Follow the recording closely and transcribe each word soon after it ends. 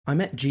I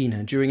met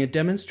Gina during a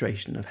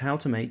demonstration of how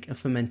to make a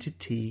fermented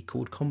tea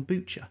called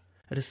kombucha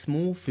at a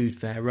small food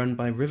fair run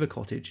by River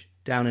Cottage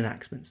down in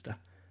Axminster.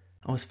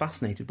 I was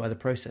fascinated by the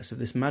process of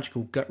this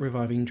magical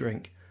gut-reviving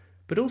drink,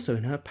 but also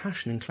in her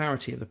passion and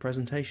clarity of the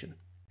presentation.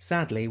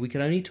 Sadly, we could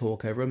only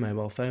talk over a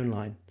mobile phone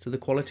line, so the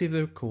quality of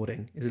the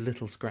recording is a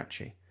little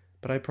scratchy.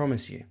 But I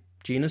promise you,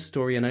 Gina's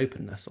story and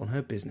openness on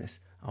her business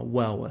are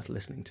well worth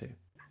listening to.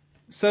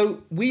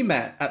 So we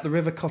met at the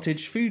River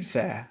Cottage Food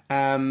Fair,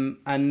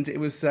 and it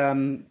was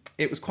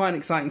quite an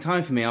exciting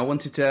time for me. I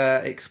wanted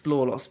to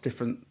explore lots of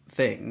different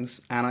things,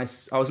 and I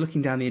was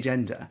looking down the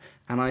agenda,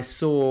 and I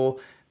saw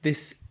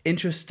this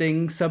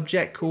interesting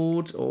subject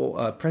called, or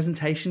a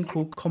presentation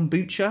called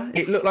kombucha.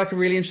 It looked like a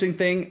really interesting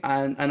thing,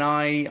 and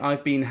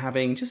I've been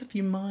having just a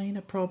few minor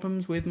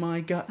problems with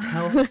my gut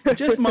health.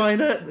 Just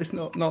minor. It's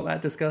not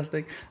that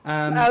disgusting.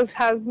 As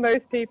has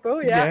most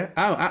people, yeah.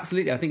 Oh,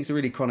 absolutely. I think it's a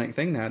really chronic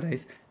thing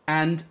nowadays.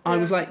 And I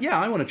was like, yeah,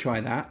 I want to try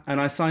that. And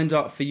I signed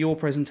up for your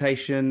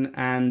presentation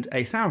and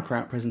a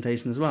sauerkraut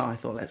presentation as well. I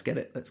thought, let's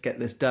get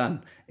this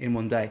done in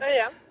one day. Oh,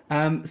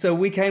 yeah. So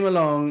we came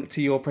along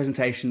to your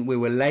presentation. We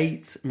were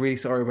late. I'm really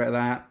sorry about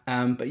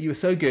that. But you were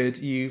so good.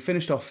 You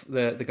finished off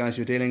the guys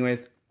you were dealing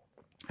with,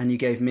 and you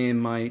gave me and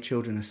my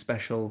children a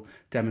special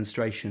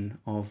demonstration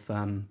of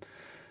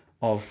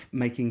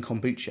making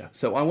kombucha.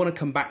 So I want to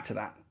come back to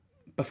that.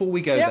 Before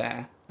we go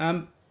there,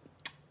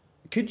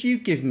 could you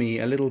give me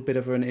a little bit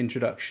of an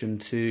introduction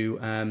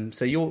to...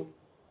 so you're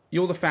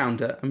the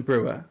founder and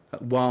brewer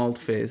at Wild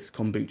Fizz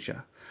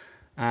Kombucha.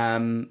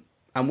 And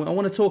I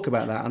want to talk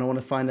about that, and I want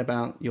to find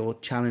about your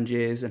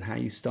challenges and how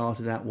you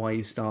started that, why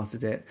you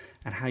started it,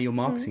 and how you're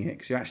marketing it,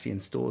 because you're actually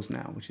in stores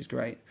now, which is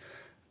great.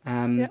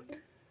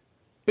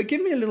 But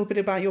give me a little bit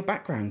about your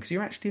background, because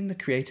you're actually in the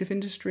creative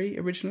industry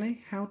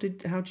originally. How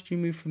did you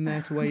move from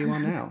there to where you are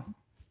now?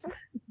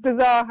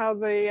 Bizarre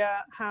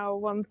how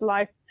one's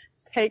life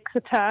takes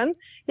a turn.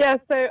 Yeah,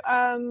 so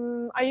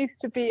I used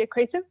to be a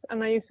creative,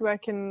 and I used to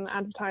work in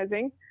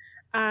advertising,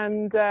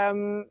 and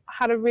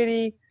had a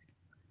really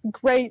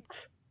great,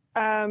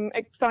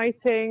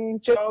 exciting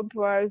job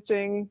where I was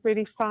doing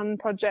really fun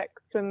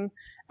projects and,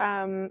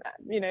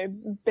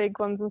 big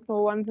ones and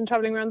small ones, and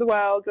traveling around the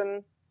world.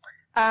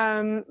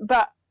 And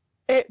but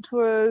it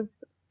was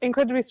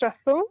incredibly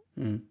stressful,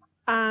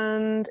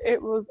 and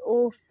it was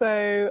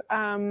also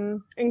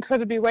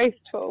incredibly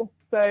wasteful.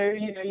 So,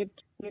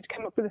 you'd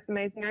come up with this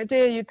amazing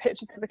idea, you'd pitch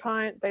it to the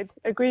client, they'd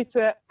agree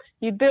to it,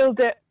 you'd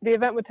build it, the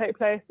event would take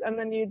place, and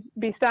then you'd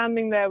be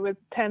standing there with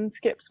 10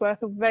 skips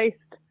worth of waste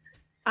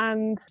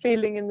and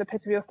feeling in the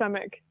pit of your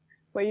stomach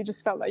where you just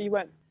felt like you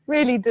weren't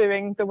really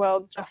doing the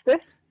world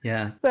justice.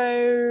 Yeah.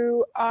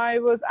 So I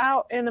was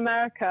out in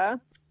America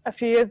a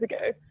few years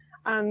ago,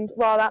 and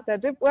while out there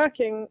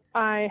working,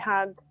 I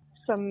had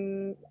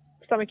some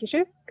stomach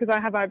issues because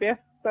I have IBS.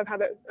 So I've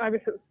had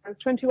IBS since I was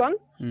 21,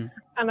 and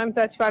I'm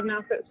 35 now,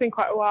 so it's been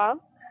quite a while.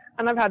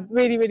 And I've had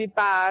really, really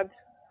bad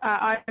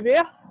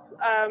IBS.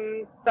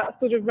 That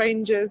sort of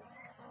ranges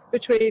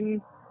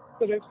between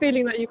sort of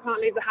feeling that you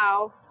can't leave the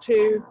house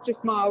to just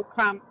mild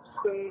cramps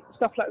and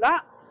stuff like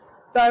that.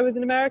 So I was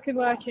in America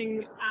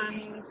working,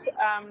 and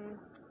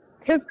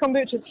because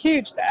kombucha is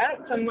huge there,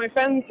 and my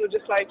friends were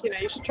just like,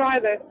 you should try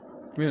this.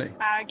 Really?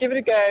 Give it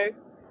a go,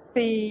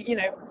 see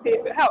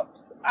if it helps.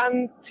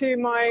 And to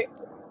my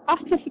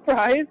utter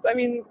surprise,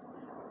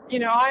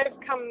 I've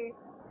come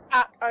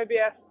at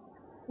IBS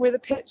with a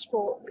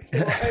pitchfork for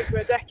over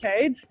a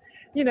decade,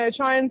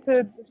 trying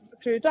to,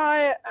 through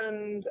diet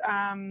and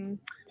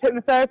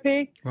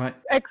hypnotherapy, right,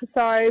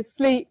 exercise,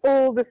 sleep,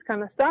 all this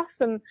kind of stuff.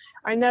 And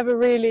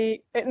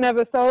it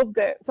never solved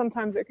it.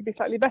 Sometimes it could be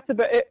slightly better,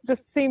 but it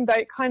just seemed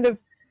like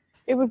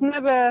it was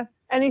never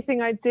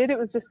anything I did. It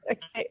was just,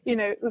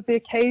 it was the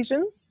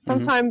occasion.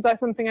 Sometimes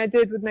something I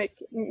did would make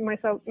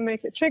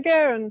it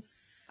trigger, and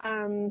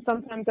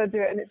sometimes I'd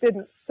do it and it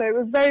didn't. So it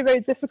was very, very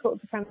difficult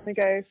to kind of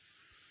go,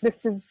 this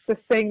is the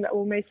thing that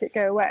will make it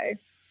go away.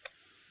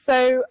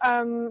 So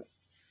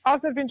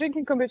after I've been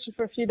drinking kombucha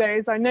for a few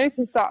days, I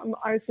noticed that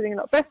I was feeling a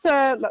lot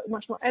better,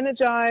 much more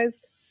energized,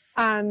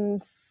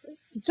 and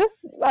just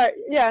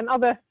and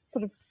other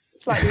sort of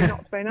slightly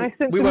not very nice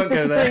symptoms. We won't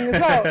go there.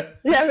 As well.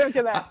 Yeah, we won't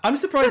go there. I'm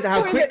surprised at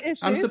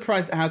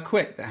how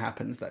quick that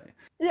happens, though.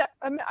 Yeah,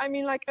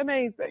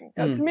 amazing.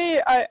 To me,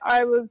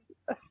 I was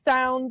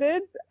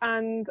astounded,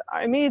 and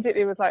I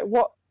immediately was like,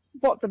 what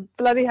the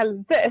bloody hell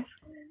is this?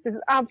 This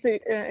is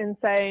absolutely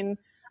insane.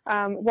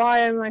 Why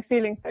am I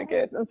feeling so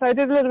good? And so I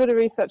did a little bit of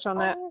research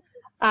on it,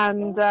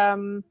 and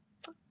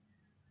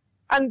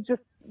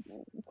just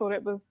thought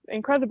it was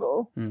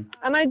incredible. And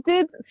I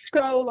did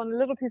scroll on a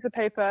little piece of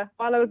paper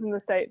while I was in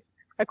the States,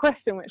 a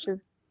question which is,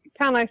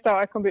 can I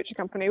start a kombucha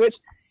company? Which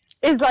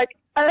is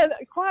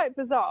quite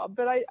bizarre,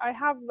 but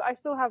I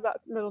still have that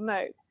little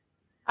note.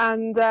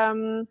 And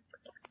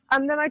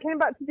then I came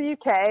back to the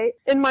UK.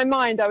 In my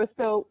mind, I was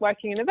still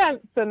working in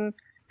events, and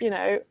so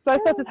I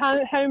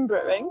started home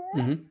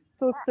brewing.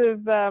 Sort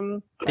of. Are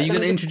you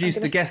going to introduce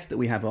the guest that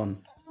we have on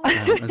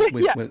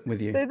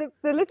with you? So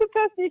the little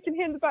person you can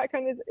hear in the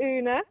background is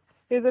Una,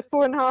 who's a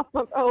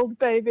 4.5-month-old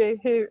baby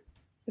who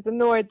is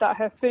annoyed that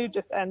her food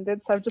just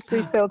ended, so I've just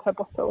refilled her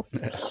bottle.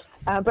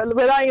 But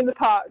we're lying in the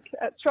park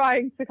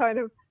trying to kind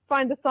of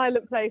find a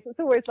silent place. It's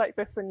always like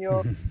this when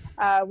you're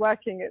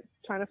working. It's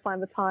trying to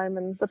find the time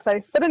and the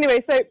place. But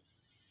anyway, so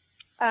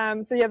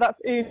yeah, that's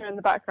Una in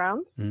the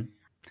background.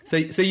 So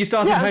you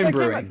started home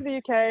brewing? I came back to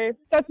the UK,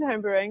 started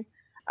home brewing.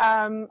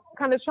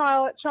 Kind of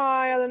trial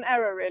and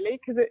error, really,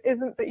 because it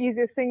isn't the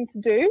easiest thing to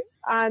do,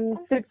 and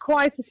did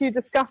quite a few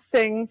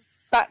disgusting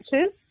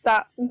batches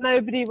that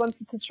nobody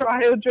wanted to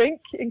try or drink,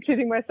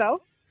 including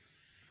myself.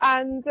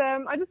 And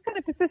I just kind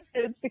of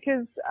persisted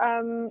because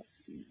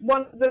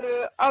one of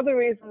the other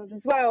reasons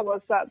as well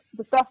was that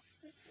the stuff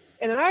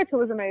in America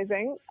was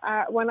amazing.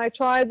 When I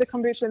tried the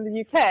kombucha in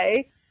the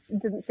UK,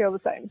 it didn't feel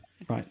the same.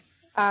 Right.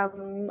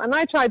 And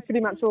I tried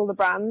pretty much all the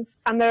brands,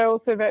 and they're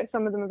also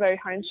some of them are very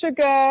high in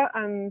sugar,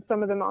 and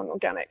some of them aren't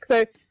organic.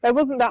 So there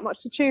wasn't that much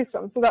to choose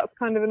from. So that's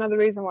kind of another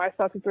reason why I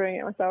started brewing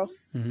it myself.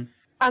 Mm-hmm.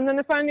 And then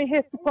I finally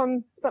hit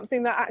upon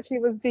something that actually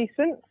was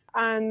decent,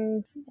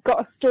 and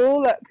got a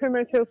stall at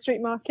Primrose Hill Street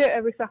Market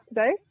every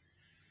Saturday.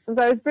 And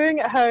so I was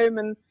brewing at home,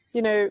 and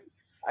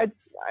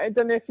I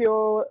don't know if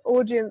your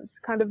audience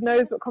kind of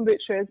knows what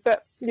kombucha is,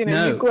 but you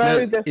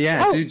grow this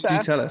culture.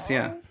 do tell us,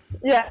 yeah.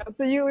 Yeah,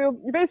 so you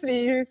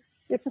basically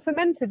it's a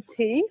fermented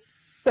tea.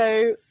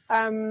 So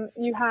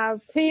you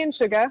have tea and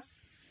sugar,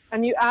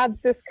 and you add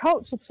this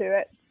culture to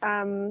it,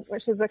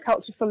 which is a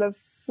culture full of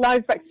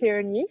live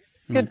bacteria and yeast.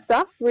 Good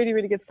stuff, really,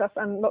 really good stuff,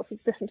 and lots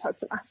of different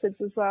types of acids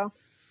as well.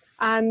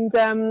 And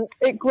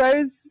it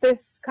grows this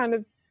kind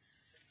of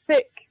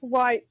thick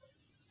white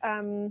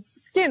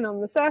skin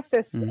on the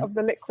surface of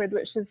the liquid,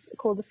 which is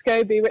called the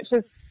SCOBY, which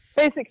is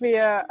basically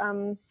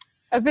a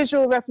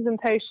visual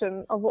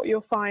representation of what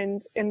you'll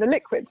find in the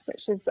liquid,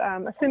 which is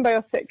a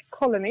symbiotic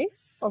colony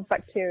of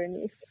bacteria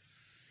and yeast.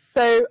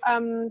 So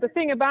the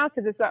thing about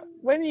it is that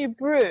when you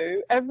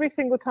brew, every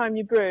single time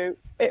you brew,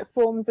 it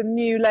forms a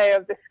new layer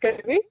of this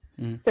SCOBY.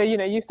 So,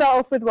 you start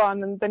off with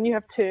 1, and then you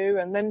have 2,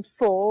 and then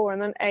 4,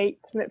 and then 8,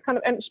 and it kind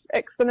of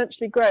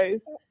exponentially grows.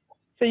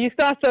 So you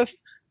start off,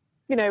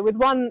 with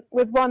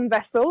one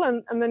vessel,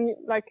 and then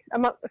like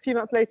a few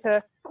months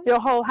later, your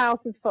whole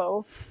house is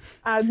full.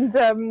 And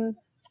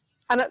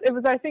it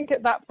was, I think,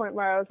 at that point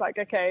where I was like,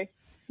 okay,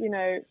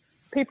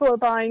 people are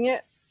buying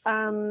it,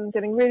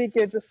 getting really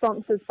good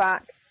responses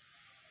back.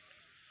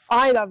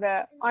 I love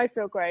it. I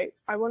feel great.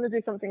 I want to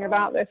do something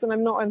about this, and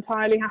I'm not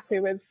entirely happy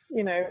with,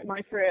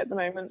 my career at the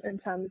moment in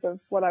terms of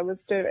what I was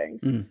doing.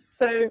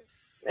 So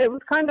it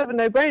was kind of a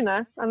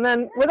no-brainer. And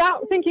then,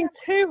 without thinking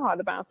too hard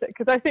about it,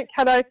 because I think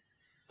had I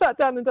sat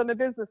down and done a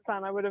business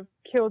plan, I would have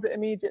killed it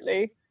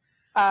immediately.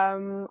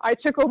 I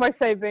took all my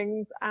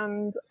savings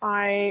and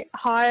I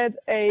hired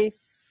a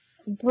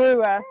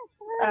brewer,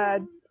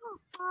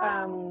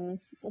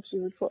 what she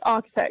would call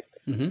architect.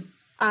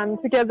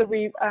 And together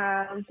we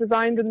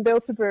designed and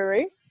built a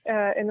brewery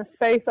in a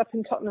space up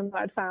in Tottenham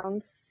that I'd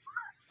found.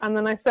 And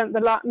then I spent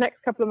the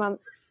next couple of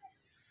months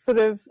sort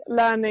of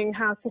learning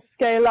how to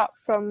scale up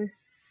from,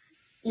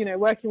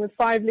 working with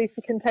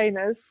 5-litre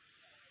containers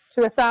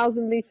to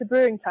 1,000-litre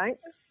brewing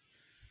tanks,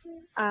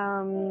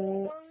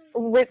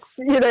 which,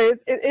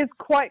 it is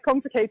quite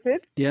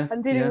complicated. Yeah.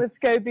 And dealing with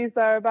SCOBYs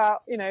that are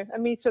about, 1.5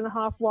 meters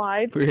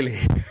wide. Really?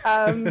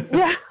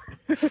 Yeah.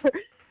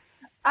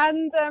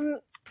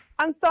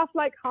 And stuff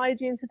like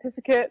hygiene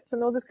certificates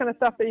and all this kind of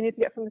stuff that you need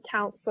to get from the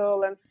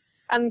council,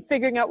 and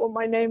figuring out what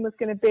my name was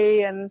going to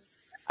be, and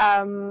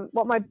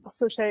what my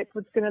bottle shape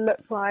was going to look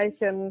like,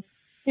 and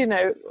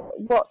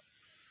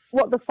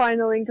what the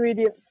final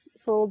ingredients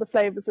for all the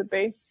flavors would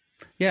be.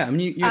 Yeah, I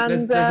mean,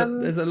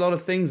 there's a lot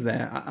of things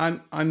there.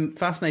 I'm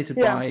fascinated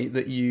by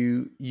that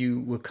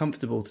you were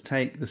comfortable to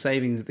take the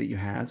savings that you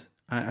had.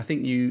 I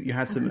think you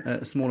had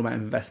a small amount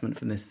of investment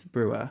from this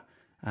brewer.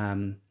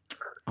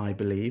 I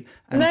believe.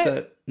 And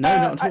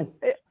not at all.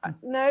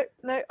 No,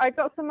 I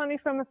got some money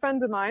from a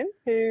friend of mine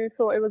who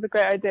thought it was a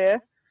great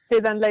idea, who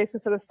then later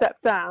sort of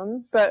stepped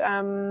down. But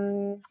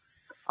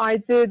I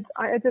did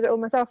it all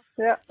myself.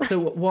 Yeah.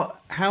 So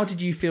how did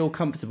you feel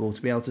comfortable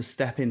to be able to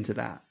step into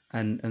that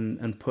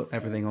and put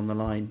everything on the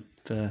line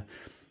for?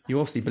 You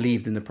obviously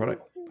believed in the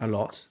product a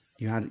lot.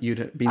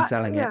 You'd been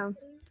selling it.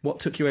 What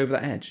took you over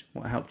that edge?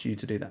 What helped you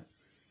to do that?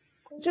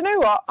 Do you know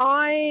what?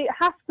 I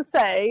have to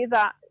say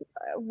that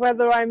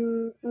whether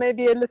I'm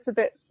maybe a little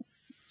bit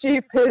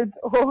stupid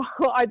or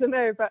I don't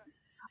know, but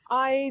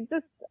I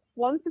just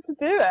wanted to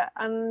do it,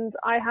 and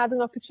I had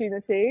an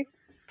opportunity,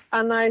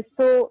 and I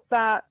thought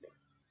that,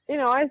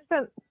 I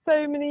spent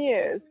so many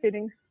years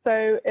feeling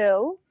so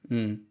ill,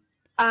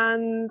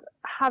 and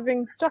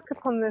having struck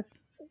upon this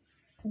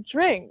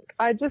drink,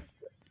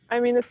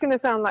 it's going to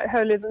sound like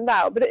holier than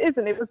thou, but it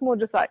isn't. It was more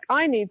just like,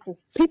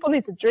 people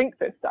need to drink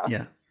this stuff.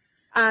 Yeah.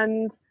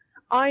 And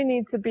I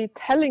need to be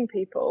telling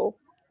people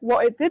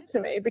what it did to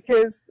me,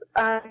 because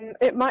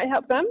it might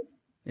help them.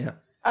 Yeah.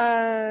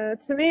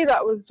 To me,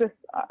 that was just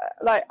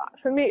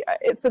for me,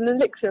 it's an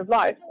elixir of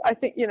life. I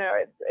think,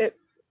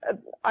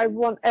 I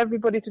want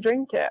everybody to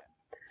drink it.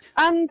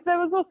 And there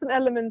was also an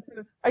element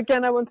of,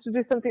 again, I wanted to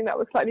do something that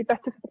was slightly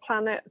better for the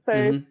planet.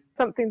 So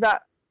something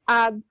that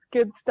adds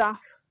good stuff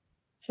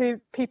to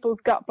people's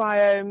gut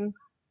biome.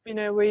 You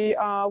know, we're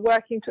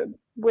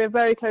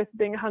very close to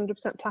being 100%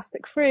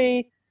 plastic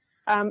free.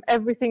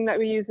 Everything that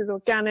we use is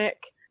organic.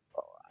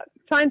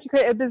 Trying to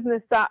create a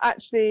business that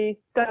actually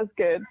does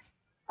good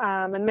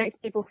and makes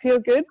people feel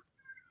good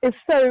is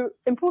so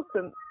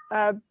important.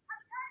 And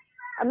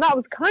that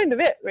was kind of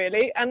it,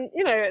 really. And,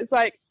 you know, it's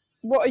like,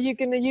 what are you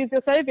going to use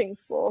your savings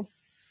for?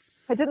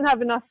 I didn't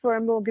have enough for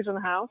a mortgage on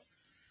a house.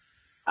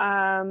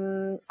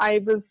 I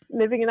was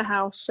living in a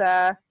house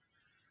share.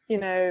 You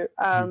know,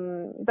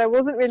 there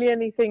wasn't really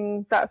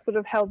anything that sort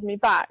of held me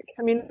back.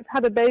 I mean, I've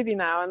had a baby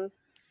now, and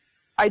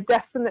I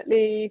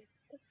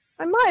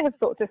might have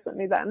thought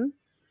differently then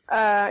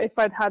if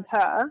I'd had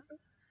her.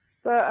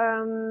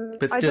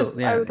 But still,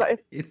 I was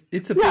like,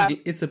 it's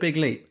a big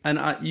leap, and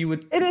you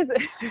would. It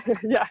is,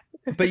 yeah.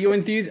 But your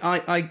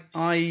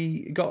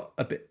I got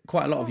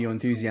quite a lot of your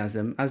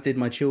enthusiasm, as did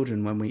my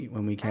children when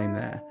we came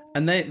there,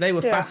 and they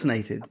were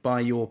fascinated by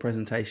your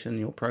presentation,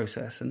 your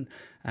process,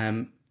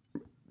 and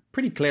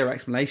pretty clear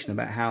explanation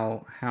about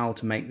how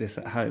to make this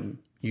at home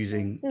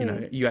using, you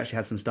know, you actually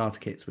had some starter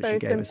kits which Very you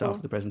gave us simple.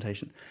 after the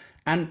presentation,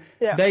 and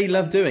they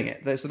love doing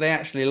it. So they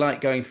actually like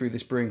going through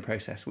this brewing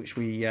process, which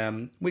we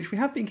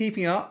have been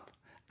keeping up.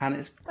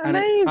 And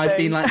I've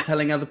been like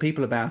telling other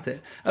people about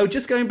it. Oh,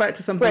 just going back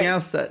to something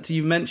else that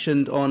you've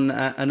mentioned on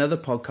another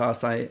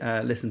podcast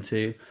I listened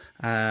to.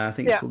 I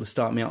think it's called the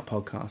Start Me Up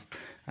podcast,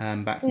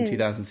 back from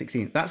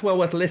 2016. That's well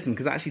worth a listen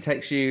because it actually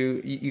takes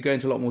you go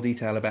into a lot more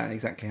detail about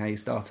exactly how you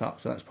start up.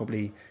 So that's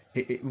probably,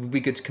 it would be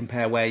good to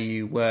compare where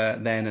you were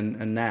then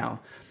and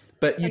now.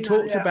 But you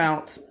talked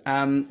about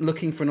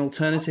looking for an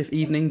alternative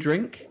evening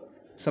drink,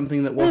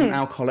 something that wasn't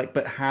alcoholic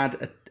but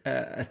had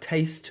a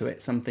taste to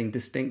it, something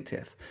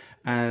distinctive.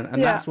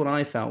 And that's what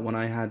I felt when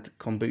I had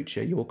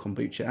kombucha, your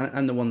kombucha,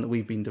 and the one that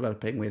we've been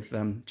developing with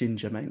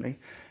ginger mainly.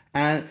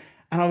 And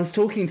I was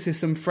talking to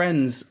some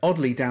friends,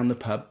 oddly, down the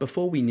pub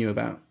before we knew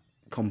about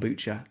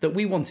kombucha, that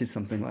we wanted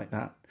something like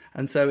that.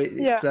 And so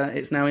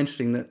it's now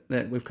interesting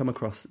that we've come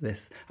across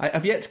this.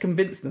 I've yet to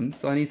convince them,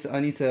 so I need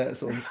to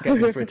sort of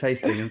get them for a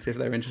tasting and see if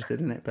they're interested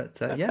in it. But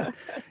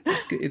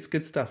it's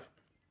good stuff.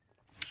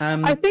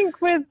 I think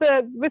with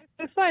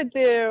this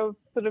idea of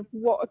sort of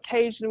what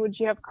occasion would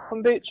you have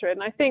kombucha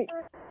in, I think,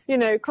 you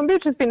know,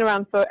 kombucha's been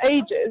around for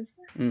ages.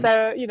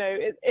 So, you know,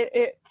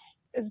 it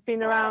has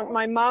been around.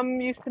 My mum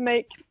used to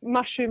make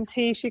mushroom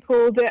tea, she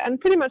called it, and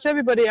pretty much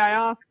everybody I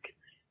ask,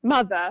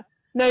 mother,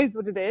 knows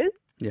what it is.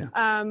 Yeah.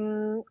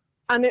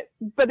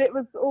 But it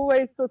was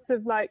always sort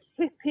of like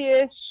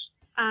hippie-ish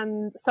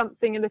and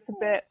something a little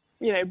bit,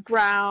 you know,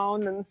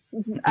 brown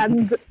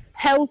and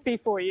healthy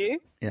for you.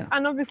 Yeah.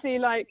 And obviously,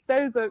 like,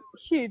 those are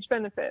huge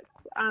benefits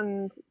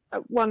and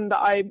one that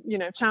I, you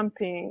know,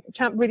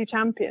 really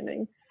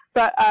championing.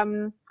 But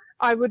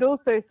I would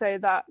also say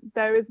that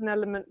there is an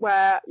element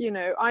where, you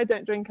know, I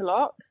don't drink a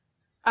lot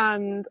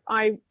and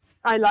I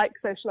like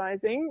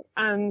socializing.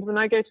 And when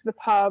I go to the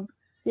pub,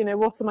 you know,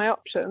 what are my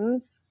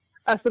options?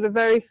 A sort of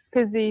very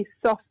fizzy,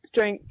 soft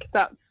drink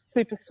that's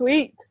super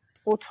sweet,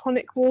 or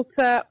tonic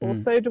water, or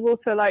soda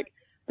water. Like,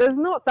 there's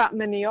not that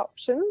many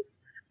options.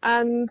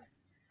 And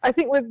I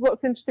think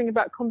what's interesting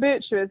about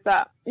kombucha is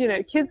that, you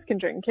know, kids can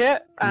drink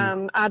it,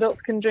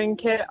 adults can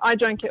drink it. I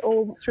drank it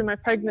all through my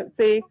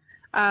pregnancy.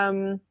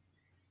 And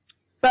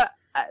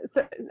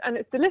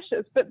it's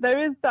delicious, but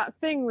there is that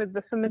thing with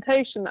the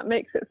fermentation that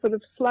makes it sort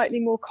of slightly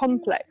more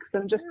complex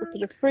than just a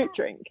sort of fruit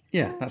drink.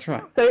 Yeah, that's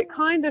right. So it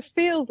kind of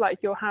feels like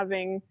you're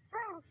having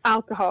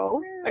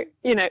alcohol. Like,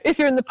 you know, if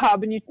you're in the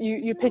pub and you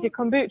pick a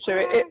kombucha,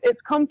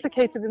 it's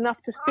complicated enough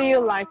to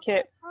feel like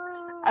it's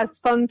as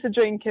fun to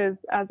drink as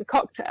a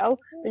cocktail,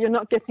 but you're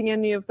not getting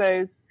any of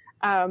those,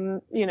 bad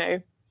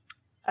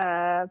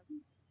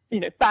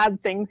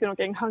things. You're not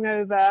getting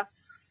hungover,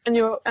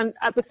 and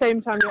at the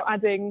same time you're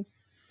adding,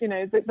 you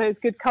know, those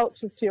good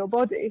cultures to your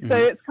body. So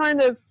it's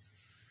kind of,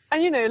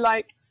 and, you know,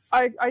 like,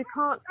 I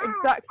can't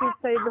exactly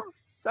say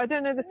I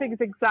don't know the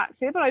figures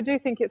exactly, but I do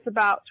think it's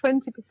about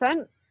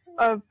 20%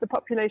 of the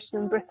population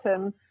in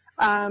Britain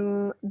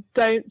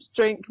don't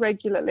drink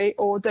regularly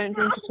or don't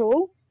drink at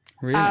all.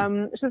 Really?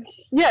 And,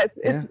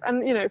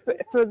 you know,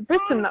 for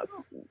Britain,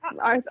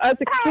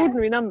 that's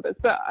extraordinary numbers,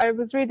 but I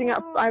was reading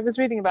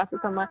about it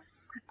somewhere.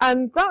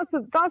 And that's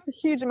a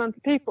huge amount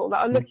of people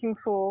that are looking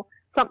for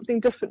something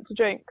different to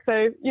drink.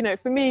 So, you know,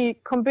 for me,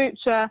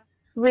 kombucha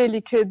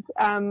really could,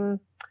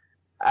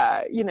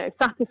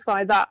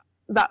 satisfy that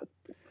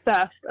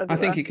thirst. I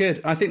think it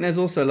could. I think there's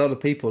also a lot of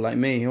people like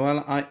me who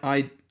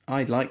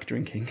I like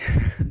drinking,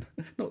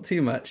 not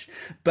too much,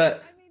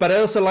 but I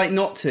also like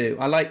not to.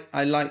 I like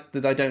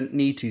that I don't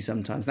need to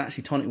sometimes. And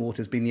actually, tonic water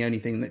has been the only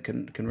thing that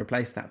can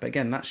replace that. But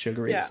again, that's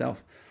sugary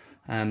itself.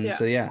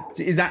 So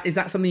is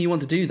that something you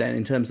want to do then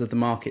in terms of the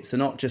market? So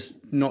not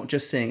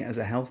just seeing it as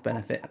a health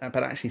benefit,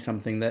 but actually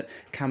something that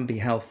can be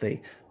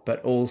healthy,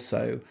 but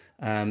also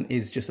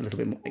is just a little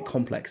bit more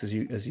complex, as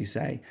you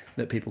say,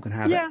 that people can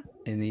have it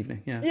in the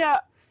evening. Yeah. Yeah.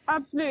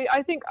 absolutely.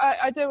 I think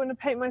I don't want to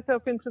paint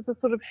myself into the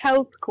sort of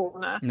health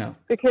corner. No.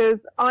 Because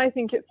I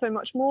think it's so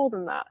much more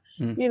than that.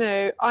 You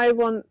know,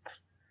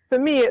 for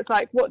me, it's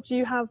like, what do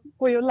you have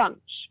for your lunch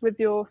with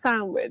your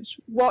sandwich?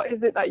 What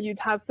is it that you'd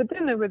have for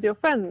dinner with your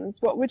friends?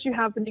 What would you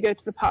have when you go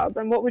to the pub?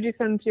 And what would you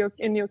send to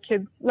in your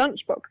kids' lunchbox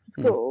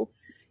to school?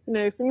 You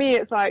know, for me,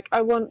 it's like,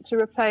 I want to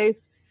replace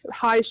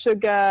high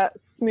sugar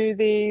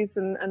smoothies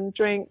and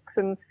drinks.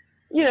 And,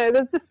 you know,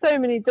 there's just so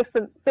many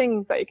different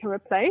things that you can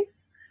replace.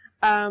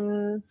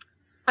 And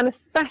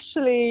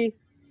especially,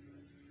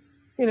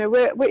 you know,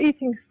 we're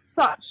eating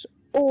such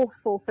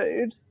awful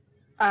food.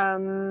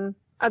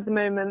 At the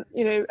moment,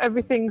 you know,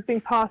 everything's been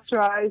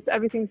pasteurized,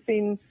 everything's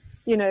been,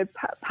 you know,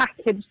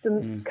 packaged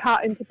and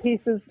cut into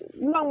pieces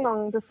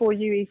long before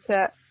you eat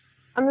it.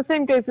 And the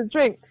same goes with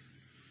drinks.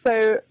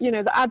 So, you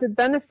know, the added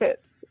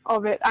benefits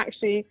of it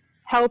actually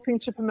helping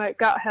to promote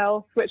gut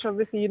health, which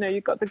obviously, you know,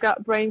 you've got the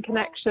gut-brain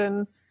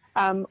connection.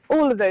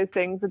 All of those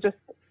things are just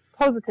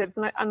positives.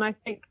 And I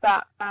think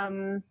that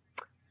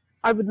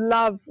I would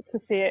love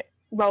to see it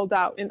rolled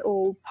out in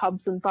all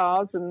pubs and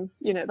bars, and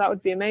you know, that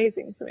would be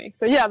amazing for me.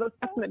 So yeah, that's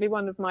definitely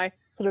one of my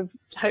sort of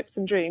hopes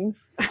and dreams.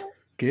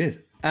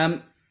 Good.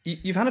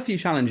 You've had a few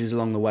challenges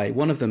along the way.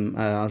 One of them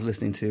I was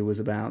listening to was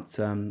about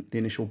the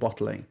initial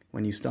bottling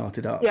when you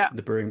started up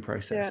the brewing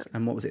process.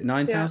 And what was it,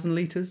 9,000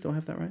 litres? Do I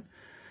have that right?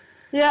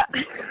 Yeah.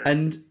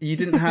 And you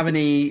didn't have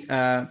any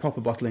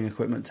proper bottling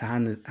equipment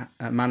to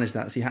manage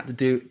that, so you had to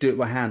do it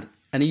by hand.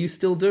 And are you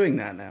still doing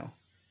that now?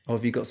 Or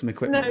have you got some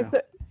equipment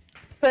now?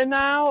 So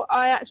now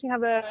I actually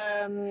have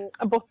a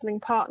bottling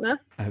partner.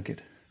 Oh,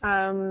 good.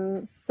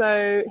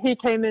 So he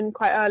came in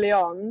quite early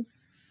on,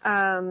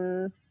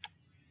 and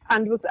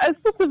was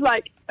sort of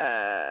like,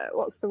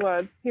 what's the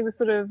word? He was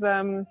sort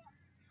of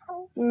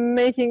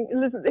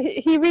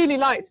he really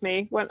liked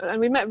me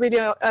and we met really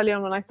early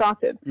on when I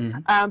started.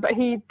 But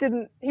he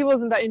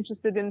wasn't that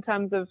interested in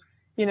terms of,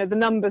 you know, the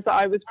numbers that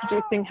I was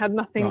producing had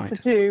nothing to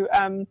do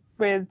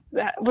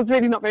was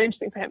really not very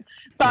interesting for him.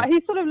 But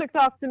he sort of looked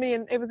after me,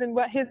 and it was in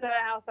his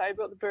warehouse that I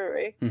built the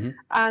brewery.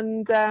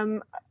 And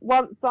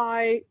once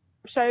I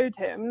showed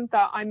him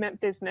that I meant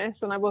business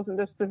and I wasn't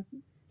just a,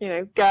 you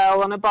know,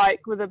 girl on a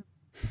bike with a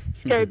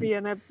SCOBY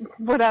and a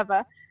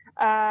whatever,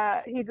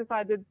 he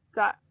decided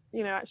that,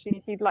 you know,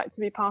 actually he'd like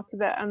to be part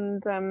of it,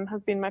 and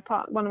has been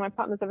one of my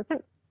partners ever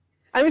since.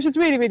 And which is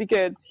really, really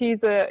good. He's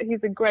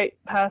a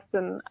great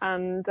person,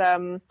 and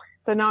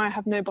so now I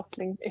have no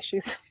bottling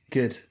issues.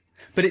 Good.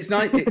 But it's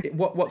nice.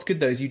 What's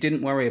good though is you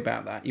didn't worry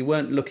about that. You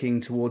weren't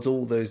looking towards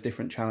all those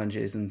different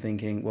challenges and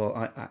thinking,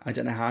 well, I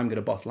don't know how I'm going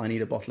to bottle. I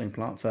need a bottling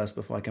plant first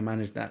before I can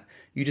manage that.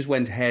 You just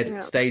went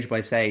ahead stage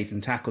by stage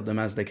and tackled them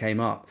as they came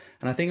up.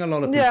 And I think a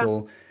lot of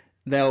people,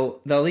 they'll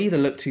either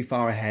look too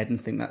far ahead and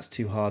think that's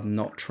too hard and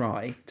not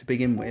try to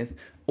begin with,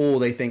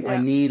 or they think I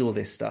need all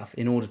this stuff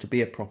in order to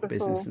be a proper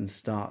business and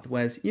start.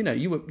 Whereas, you know,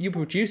 you were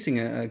producing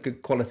a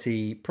good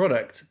quality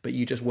product, but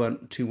you just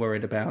weren't too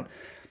worried about,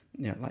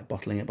 you know, like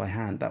bottling it by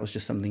hand. That was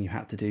just something you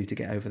had to do to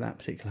get over that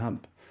particular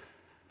hump.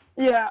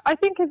 Yeah, I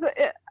think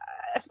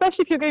especially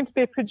if you're going to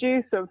be a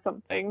producer of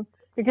something,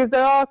 because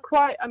there are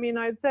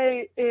I'd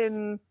say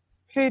in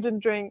food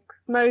and drinks,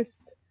 most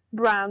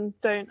brands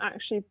don't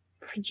actually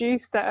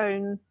produce their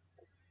own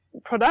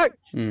product.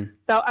 They'll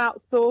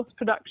outsource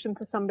production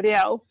to somebody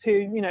else who,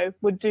 you know,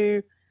 would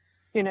do,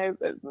 you know,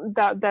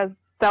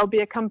 there'll be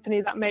a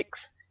company that makes,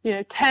 you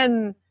know,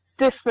 10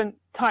 different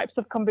types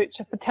of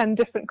kombucha for 10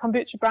 different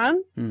kombucha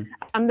brands.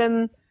 And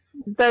then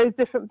those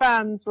different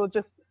brands will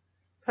just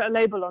put a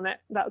label on it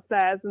that's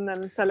theirs and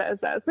then sell it as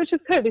theirs, which is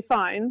totally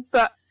fine.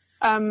 But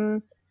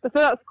so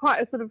that's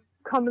quite a sort of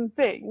common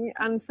thing.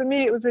 And for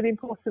me, it was really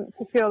important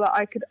to feel that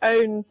I could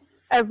own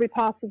every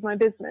part of my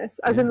business,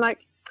 as in like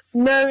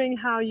knowing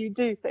how you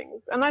do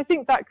things. And I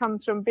think that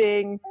comes from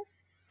being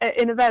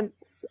in events,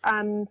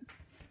 and,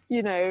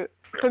 you know,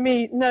 for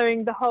me,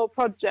 knowing the whole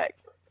project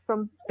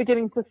from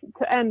beginning to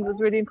end was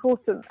really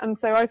important. And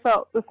so I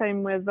felt the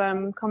same with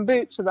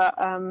kombucha, that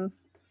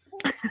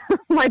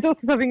my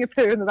daughter's having a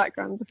poo in the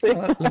background. Oh,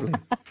 that's lovely.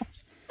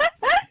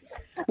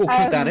 We'll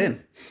keep that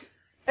in.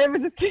 It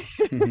was just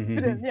put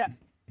in,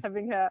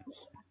 having her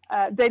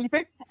daily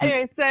poo.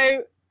 Anyway,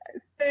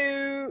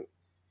 so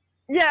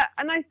yeah,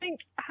 and I think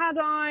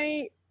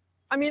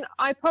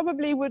I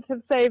probably would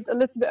have saved a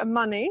little bit of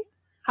money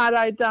had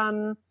I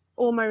done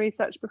all my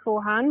research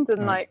beforehand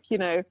and like, you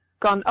know,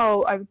 gone,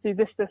 I would do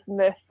this, and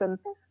this, and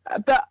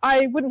but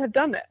I wouldn't have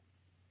done it.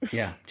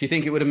 Yeah. Do you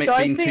think it would have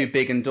been too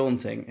big and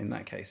daunting in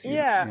that case?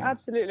 Yeah,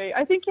 absolutely.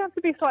 I think you have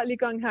to be slightly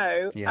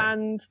gung-ho,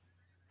 and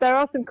there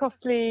are some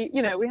costly,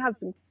 you know, we had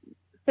some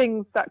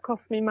things that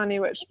cost me money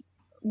which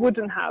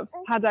wouldn't have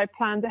had I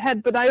planned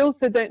ahead, but I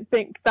also don't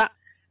think that,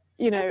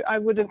 you know, I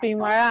would have been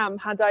where I am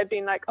had I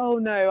been like, oh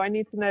no, I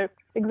need to know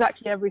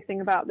exactly everything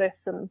about this.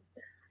 And,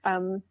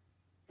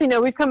 you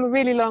know, we've come a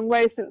really long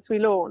way since we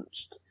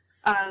launched.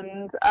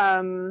 And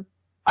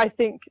I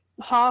think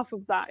half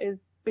of that is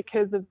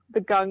because of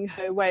the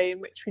gung-ho way in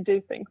which we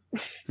do things.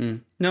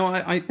 No,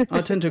 I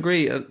tend to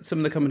agree. Some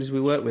of the companies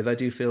we work with, I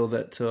do feel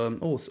that,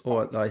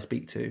 or that I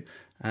speak to,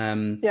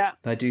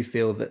 I do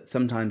feel that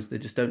sometimes they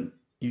just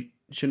you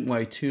shouldn't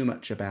worry too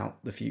much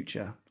about the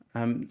future.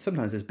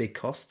 Sometimes there's big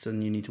costs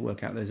and you need to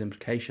work out those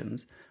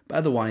implications. But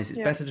otherwise, it's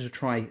better to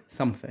try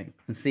something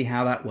and see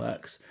how that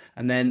works.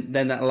 And then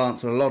that'll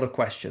answer a lot of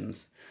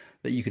questions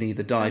that you can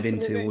either dive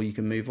into or you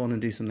can move on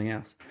and do something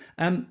else.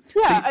 And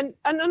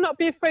not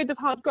be afraid of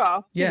hard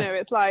graft. Yeah. You know,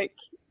 it's like,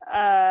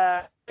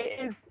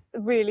 it is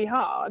really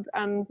hard.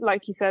 And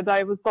like you said,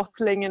 I was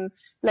bottling and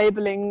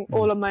labelling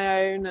all on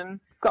my own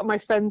and got my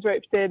friends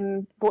roped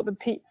in, bought them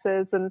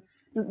pizzas and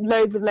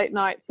loads of late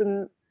nights.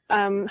 And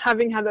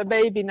having had a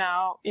baby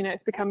now, you know,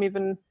 it's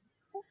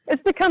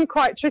become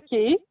quite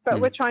tricky,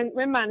 but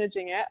we're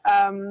managing it,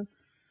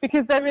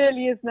 because there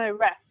really is no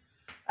rest.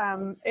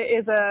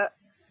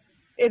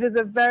 It is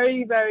a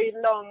very, very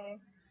long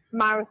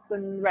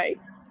marathon race.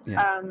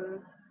 Yeah.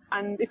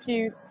 And if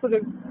you sort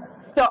of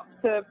stop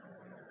to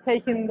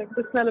take in the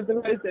smell of the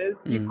roses,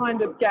 you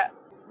kind of get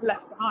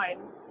left behind.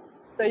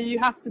 So you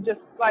have to just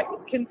like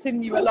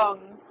continue along,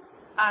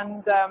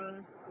 and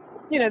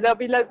you know, there'll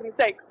be loads of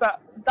mistakes,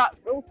 but that's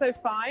also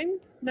fine.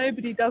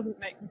 Nobody doesn't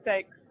make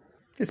mistakes.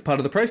 It's part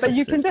of the process.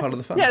 It's part of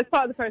the fun. Yeah, it's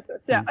part of the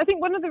process. Yeah. I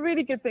think one of the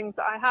really good things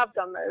that I have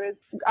done though is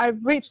I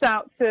reached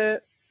out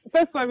to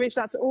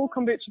all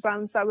kombucha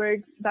brands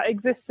that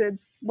existed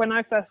when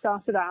I first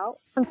started out,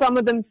 and some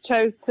of them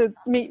chose to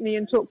meet me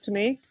and talk to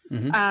me,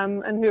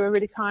 and who were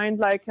really kind.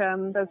 Like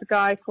there's a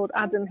guy called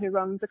Adam who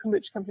runs a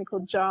kombucha company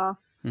called Jar,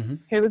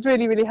 who was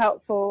really, really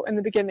helpful in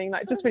the beginning,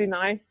 like just really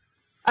nice.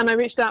 And I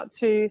reached out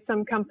to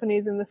some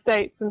companies in the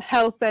States, and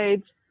Health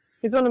Aid,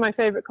 who's one of my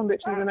favourite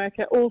kombuchas in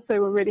America, also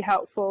were really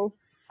helpful,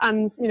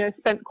 and you know,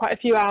 spent quite a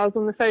few hours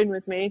on the phone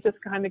with me, just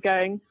kind of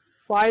going,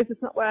 why is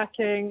this not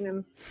working?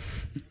 And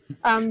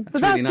so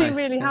that's really been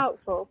really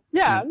helpful.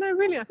 Yeah, no,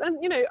 really nice.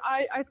 And you know,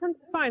 I tend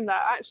to find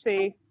that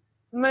actually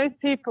most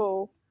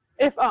people,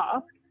 if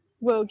asked,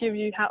 will give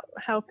you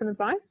help and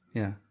advice.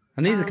 Yeah,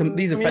 and these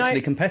are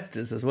effectively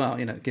competitors as well.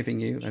 You know,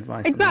 giving you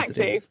advice.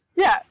 Exactly.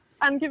 Yeah,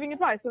 and giving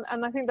advice,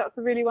 and I think that's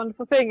a really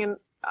wonderful thing. And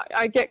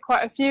I get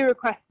quite a few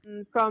requests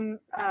from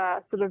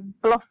sort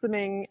of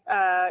blossoming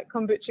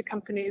kombucha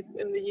companies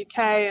in the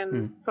UK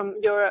and from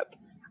Europe.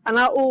 And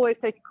I'll always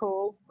take a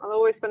call. I'll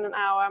always spend an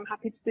hour. I'm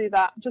happy to do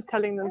that. Just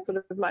telling them sort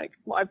of like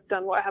what I've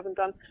done, what I haven't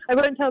done. I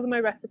won't tell them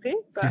my recipe,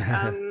 but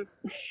I'll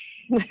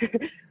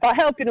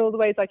help in all the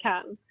ways I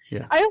can.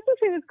 Yeah. I also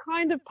think it's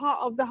kind of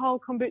part of the whole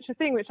kombucha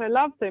thing, which I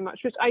love so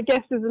much, which I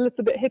guess is a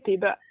little bit hippie,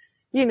 but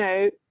you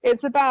know,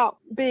 it's about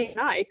being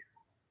nice.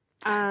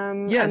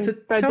 So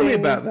tell me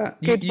about that.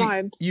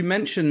 You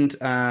mentioned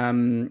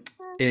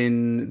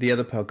in the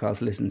other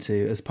podcast I listened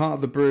to, as part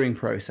of the brewing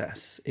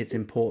process, it's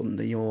important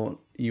that you're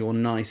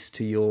nice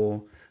to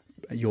your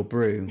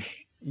brew,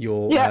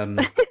 your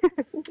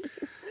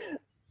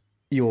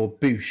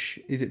boosh.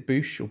 Is it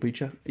boosh or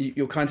boocha?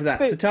 You're kind to that.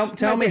 Boosh. So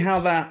tell me how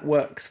that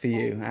works for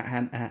you,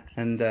 and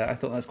I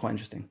thought that's quite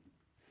interesting.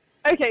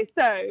 Okay,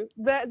 so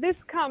this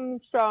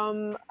comes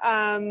from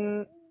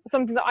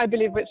something that I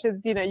believe, which is,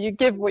 you know, you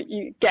give what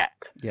you get.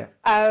 Yeah.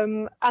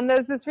 And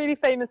there's this really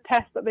famous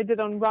test that they did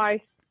on rice,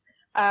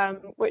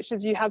 which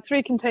is you have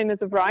 3 containers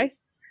of rice,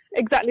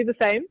 exactly the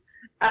same.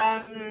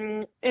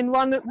 To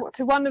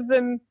one of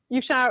them,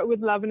 you shower it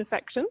with love and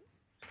affection.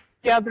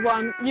 The other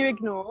one you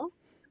ignore,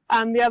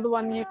 and the other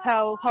one you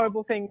tell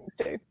horrible things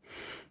to.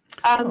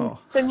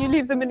 Then you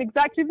leave them in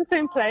exactly the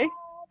same place,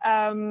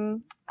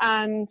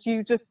 and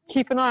you just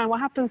keep an eye on what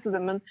happens to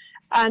them.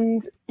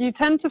 And you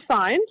tend to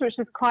find, which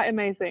is quite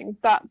amazing,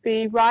 that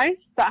the rice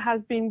that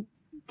has been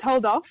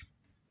told off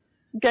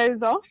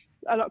goes off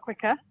a lot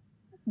quicker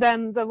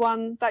than the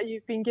one that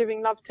you've been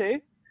giving love to.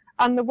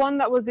 And the one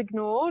that was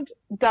ignored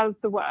does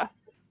the worst.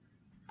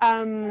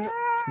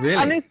 Really?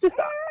 And it's just,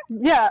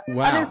 yeah.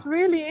 Wow. And it's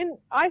really,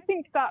 I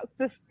think that's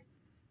just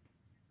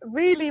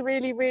really,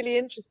 really, really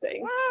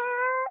interesting.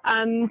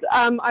 And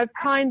I've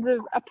kind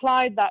of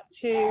applied that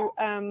to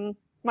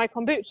my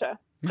kombucha,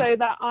 so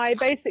that I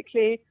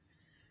basically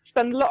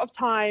spend a lot of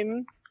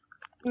time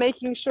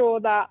making sure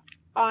that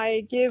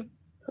I give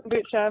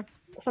kombucha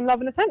some love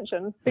and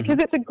attention, because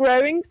it's a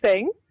growing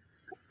thing.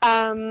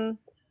 And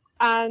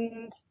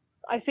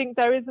I think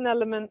there is an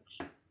element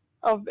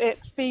of it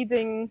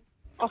feeding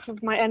off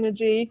of my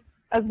energy,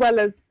 as well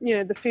as, you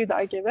know, the food that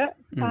I give it.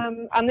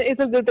 And it is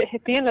a little bit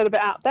hippie and a little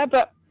bit out there,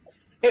 but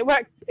it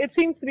works. It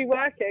seems to be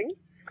working.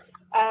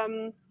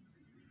 And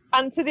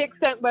to the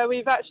extent where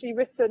we've actually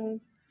written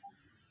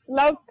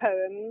love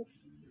poems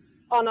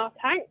on our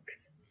tanks.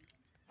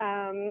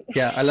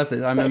 Yeah, I love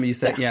this. I remember you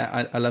said,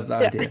 I love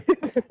that idea.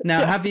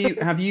 Now, have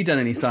you done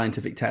any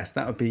scientific tests?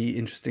 That would be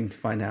interesting to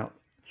find out.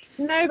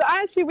 No, but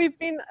actually we've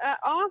been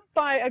asked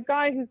by a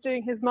guy who's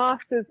doing his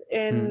master's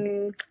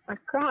in, I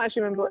can't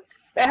actually remember what,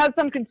 it has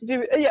something to do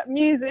with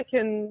music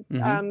and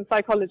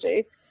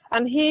psychology.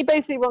 And he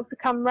basically wants to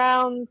come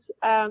round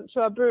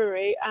to our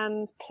brewery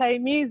and play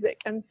music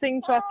and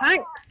sing to our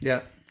tanks.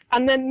 Yeah.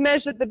 and then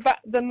measured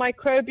the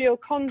microbial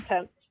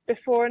content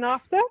before and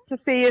after to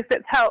see if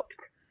it's helped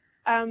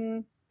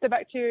the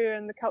bacteria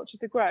and the culture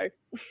to grow.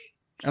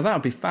 Oh, that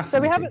would be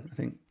fascinating, I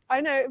think. I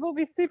know, it will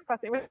be super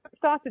fascinating. We haven't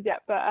started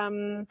yet, but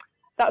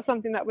that's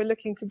something that we're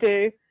looking to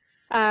do.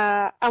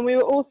 And we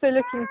were also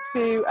looking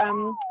to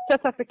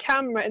set up a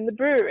camera in the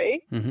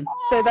brewery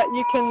so that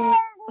you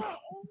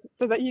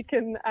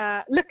can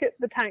look at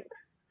the tanks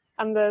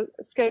and the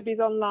scobies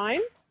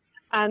online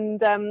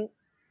and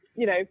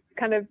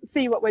kind of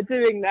see what we're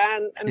doing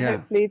there, and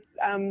hopefully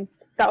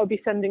that will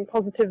be sending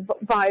positive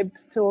vibes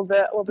to all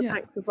the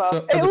tanks as well. So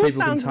it other all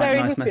people sounds can type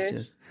very nice hippie.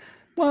 messages.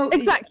 Well,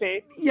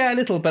 exactly. Yeah, a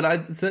little,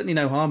 but certainly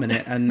no harm in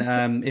it.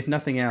 And if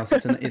nothing else,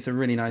 it's a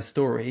really nice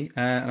story,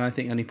 and I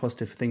think only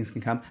positive things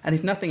can come. And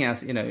if nothing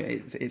else,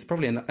 it's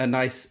probably a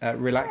nice,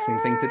 relaxing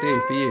thing to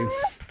do for you.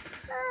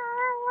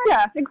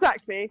 Yeah,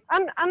 exactly.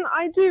 And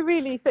I do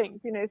really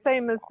think,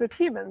 same as with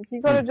humans,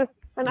 you've got to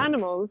and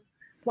animals,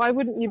 why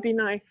wouldn't you be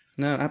nice?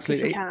 No,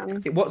 absolutely.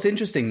 What's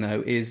interesting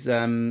though is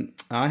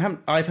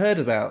I've heard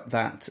about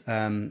that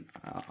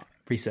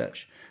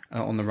research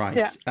on the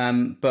rice.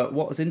 But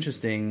what was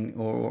interesting,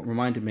 or what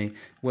reminded me,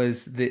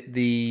 was that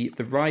the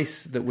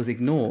rice that was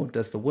ignored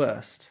does the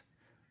worst.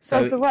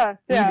 So does the worst,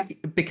 yeah.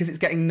 Because it's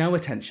getting no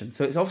attention.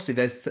 So it's obviously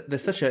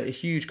there's such a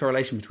huge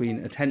correlation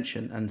between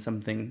attention and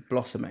something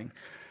blossoming.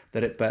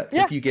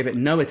 If you give it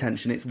no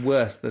attention, it's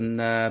worse than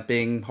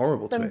being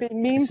horrible to it. Than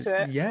being mean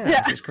to it.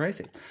 Yeah, it's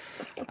crazy.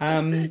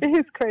 It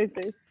is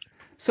crazy.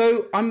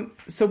 So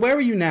where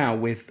are you now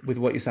with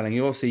what you're selling?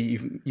 You obviously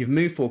you've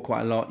moved forward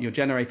quite a lot. You're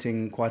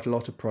generating quite a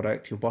lot of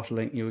product. You've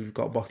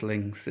got a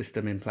bottling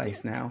system in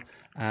place now,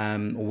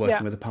 or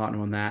working with a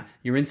partner on that.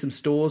 You're in some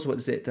stores. What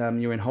is it?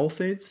 You're in Whole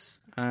Foods.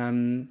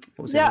 What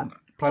was it?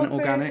 Planet Whole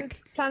Organic.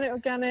 Foods, Planet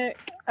Organic.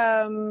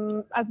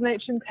 As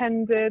Nature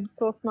Intended,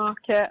 Source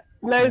Market.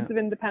 Loads of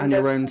independents.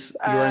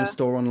 And your own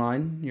store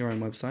online, your own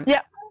website.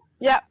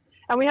 Yeah.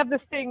 And we have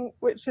this thing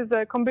which is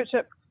a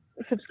kombucha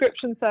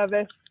subscription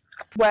service,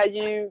 where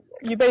you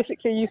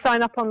basically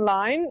sign up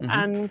online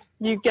and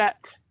you get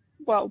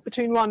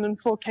between 1 and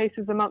 4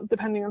 cases a month,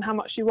 depending on how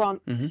much you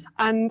want.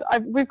 And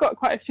we've got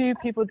quite a few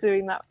people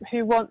doing that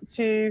who want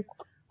to,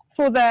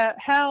 for their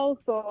health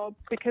or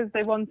because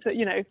they want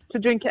to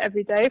drink it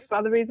every day for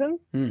other reasons,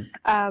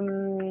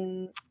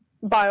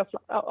 buy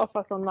off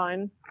us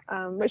online,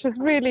 which is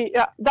really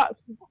that's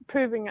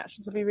proving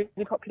actually to be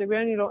really popular. We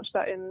only launched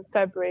that in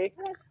February,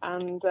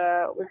 and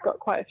we've got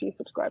quite a few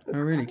subscribers. Oh,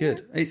 really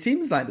good. It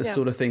seems like the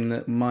sort of thing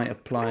that might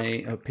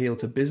appeal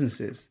to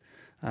businesses,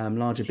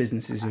 larger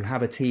businesses who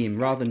have a team,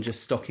 rather than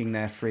just stocking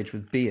their fridge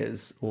with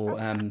beers or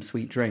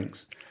sweet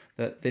drinks.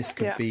 That this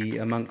could be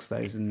amongst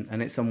those,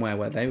 and it's somewhere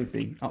where they would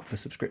be up for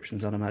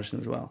subscriptions, I'd imagine,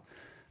 as well.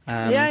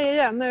 No,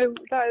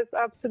 that is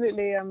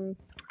absolutely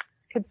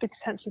could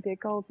potentially be a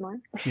gold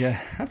mine. Yeah,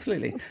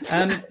 absolutely.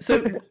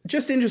 So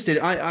just interested,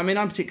 I mean,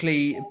 I'm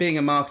particularly being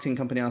a marketing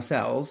company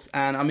ourselves,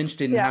 and I'm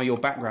interested in how your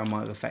background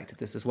might have affected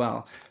this as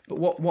well. But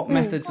what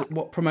methods,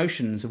 what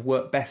promotions have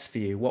worked best for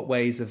you? What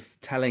ways of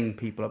telling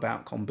people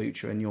about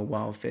kombucha and your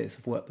Wild Fizz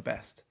have worked the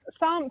best?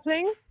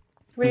 Sampling,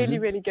 really,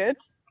 really good.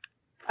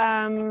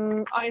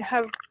 I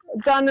have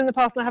done in the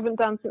past, and I haven't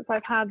done since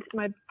I've had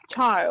my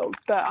child,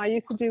 but I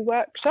used to do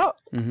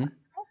workshops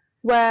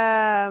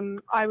where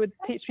I would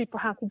teach people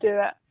how to do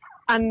it,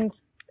 and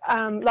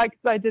like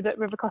I did at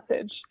River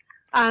Cottage,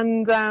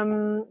 and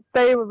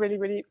they were really,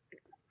 really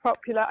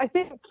popular. I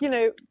think,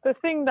 the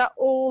thing that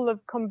all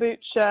of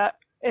kombucha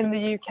in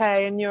the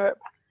UK and Europe,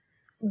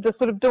 the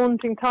sort of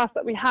daunting task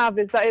that we have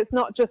is that it's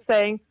not just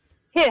saying,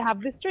 here, have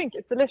this drink,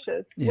 it's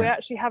delicious. We're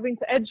actually having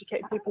to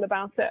educate people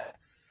about it.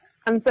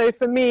 And so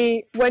for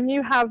me, when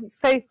you have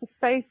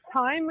face-to-face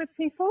time with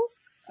people,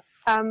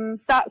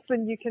 that's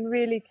when you can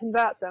really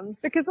convert them.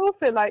 Because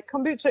also,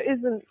 kombucha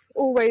isn't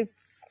always,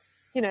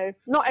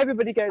 not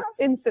everybody goes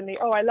instantly,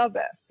 oh, I love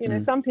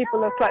it. Some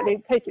people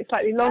take it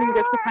slightly longer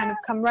to kind of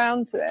come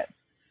round to it,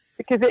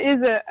 because it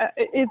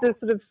is a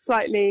sort of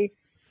slightly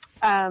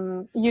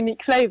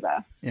unique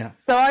flavour. Yeah.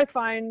 So I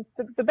find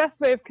the best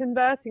way of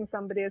converting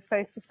somebody is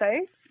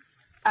face-to-face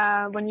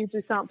when you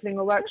do sampling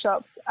or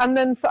workshops. And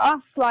then for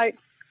us,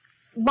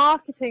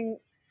 marketing,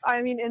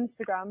 I mean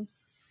Instagram.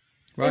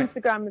 Right.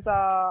 Instagram is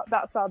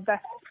that's our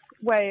best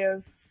way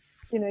of,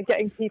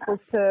 getting people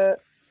to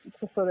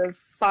sort of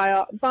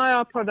buy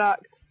our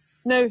product,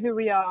 know who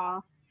we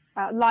are,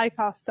 like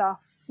our stuff,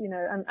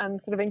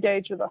 and sort of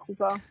engage with us as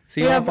well.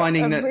 So you're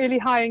finding that really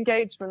high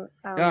engagement.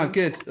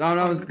 Good.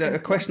 A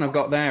question I've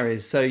got there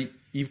is, so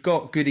you've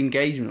got good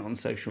engagement on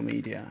social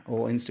media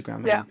or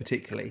Instagram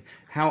particularly.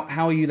 How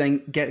are you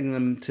then getting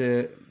them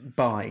to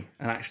buy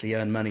and actually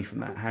earn money from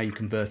that? How are you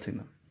converting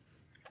them?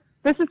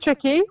 This is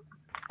tricky.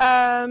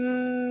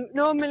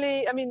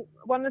 Normally, I mean,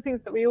 one of the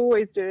things that we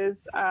always do is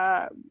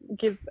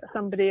give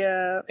somebody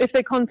if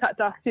they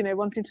contact us,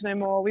 wanting to know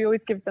more, we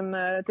always give them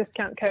a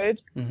discount code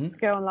to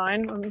go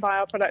online and buy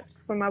our products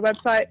from our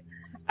website.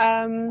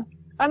 And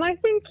I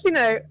think,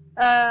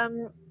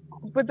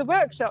 with the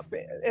workshop,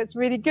 it's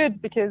really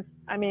good because,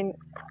 I mean,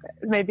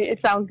 maybe it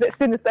sounds a bit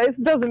sinister.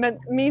 It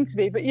doesn't mean to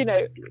be, but, you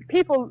know,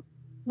 people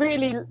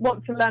really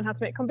want to learn how to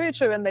make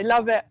kombucha and they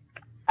love it.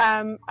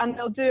 And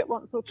they'll do it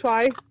once or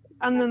twice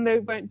and then they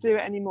won't do it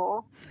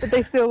anymore. But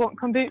they still want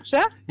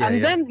kombucha.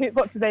 Then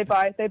what do they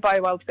buy? They buy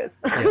Wild Fizz.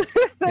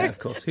 Yeah, of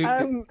course. They're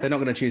not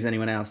going to choose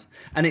anyone else.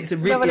 And it's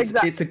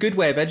it's a good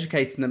way of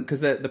educating them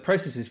because the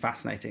process is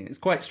fascinating. It's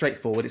quite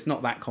straightforward. It's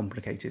not that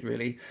complicated,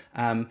 really.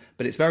 But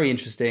it's very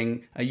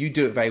interesting. You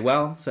do it very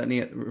well,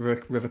 certainly at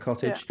River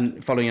Cottage,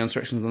 and following your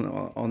instructions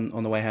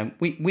on the way home.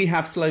 We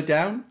have slowed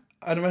down.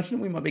 I'd imagine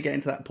we might be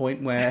getting to that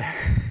point where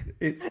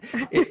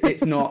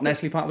it's not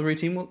necessarily part of the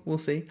routine. We'll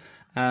see.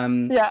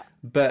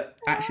 But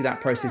actually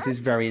that process is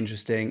very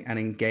interesting and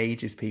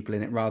engages people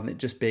in it rather than it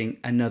just being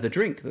another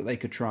drink that they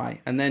could try.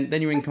 And then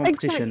you're in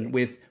competition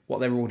with what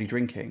they're already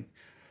drinking.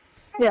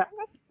 Yeah.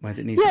 Whereas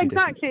it needs to be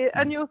exactly. different.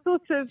 And you're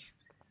sort of,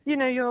 you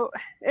know, you're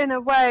in a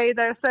way,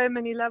 there are so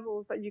many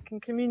levels that you can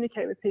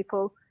communicate with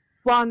people.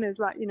 One is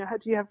like, you know,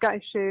 do you have gut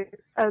issues?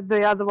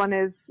 The other one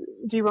is,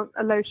 do you want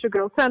a low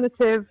sugar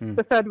alternative?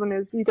 The third one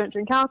is, you don't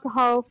drink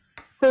alcohol.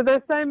 So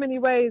there's so many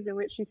ways in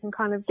which you can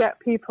kind of get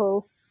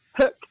people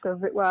hooked,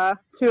 as it were,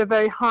 to a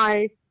very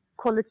high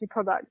quality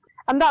product.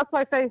 And that's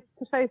why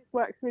face-to-face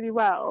works really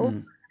well.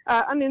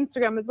 And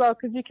Instagram as well,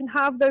 because you can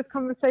have those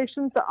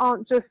conversations that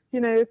aren't just, you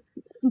know,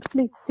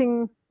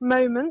 fleeting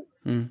moments.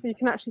 You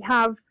can actually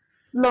have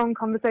long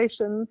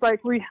conversations.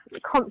 Like we're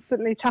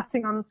constantly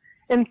chatting on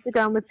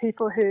Instagram with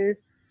people who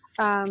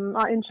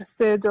are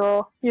interested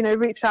or, you know,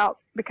 reach out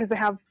because they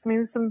have,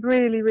 some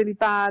really, really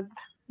bad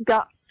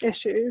gut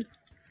issues.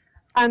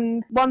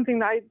 And one thing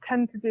that I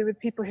tend to do with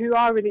people who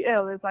are really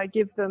ill is I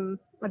just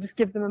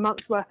give them a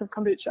month's worth of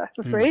kombucha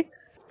for free,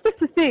 just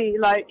to see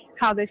like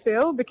how they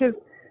feel. Because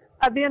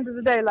at the end of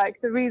the day,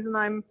 like the reason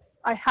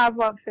I have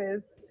Wild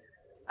Fizz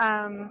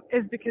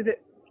is because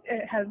it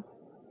has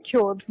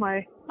cured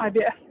my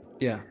IBS.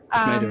 Yeah,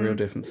 it's made a real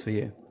difference for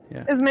you.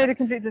 Yeah. It's made a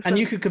complete difference. And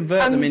you could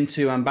convert them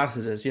into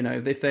ambassadors. You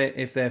know,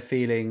 if they're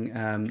feeling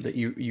that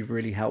you've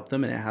really helped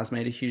them and it has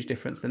made a huge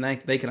difference, then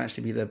they can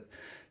actually be the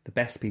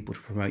best people to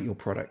promote your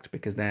product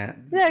because they're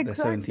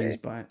so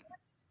enthused by it.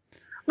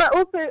 But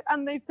also,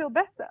 and they feel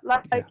better.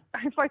 Like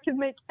if I could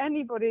make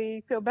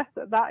anybody feel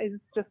better,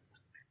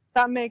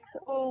 that makes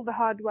all the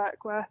hard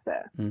work worth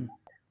it.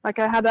 Like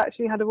I had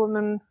a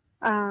woman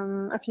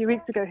a few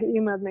weeks ago who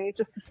emailed me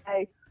just to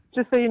say,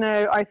 just so you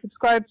know, I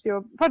subscribe to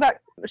your product.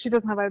 She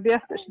doesn't have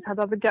IBS, but she's had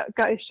other gut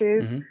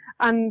issues,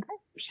 and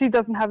she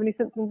doesn't have any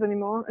symptoms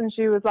anymore. And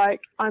she was like,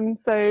 "I'm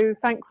so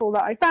thankful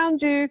that I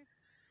found you,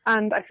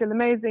 and I feel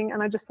amazing,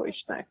 and I just thought you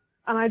should know."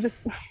 And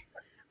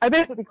I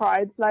basically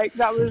cried. Like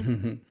that was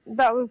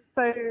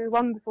so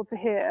wonderful to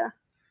hear.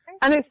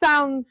 And it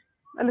sounds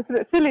a little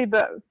bit silly,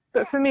 but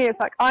for me, it's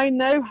like I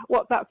know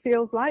what that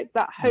feels like.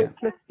 That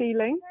hopeless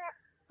feeling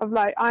of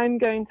like I'm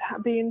going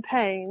to be in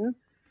pain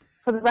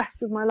for the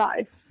rest of my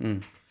life.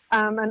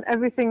 And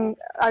everything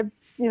I've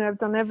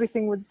done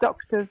everything with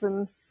doctors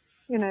and,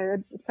 you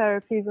know,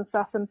 therapies and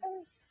stuff, and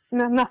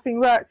nothing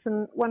worked.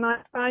 And when I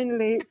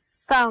finally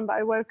found that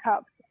I woke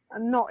up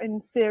and not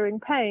in searing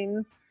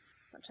pain,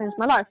 that changed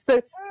my life.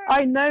 So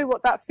I know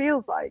what that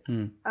feels like.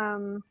 And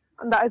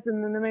that is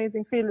an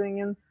amazing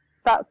feeling. And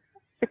that's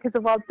because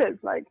of Wild Fizz.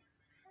 Like,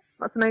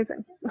 that's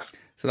amazing.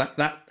 So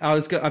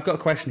I've got a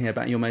question here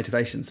about your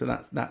motivation. So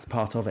that's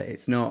part of it.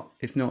 It's not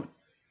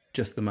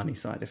just the money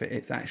side of it.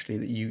 It's actually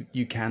that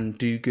you can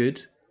do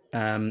good.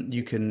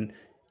 You can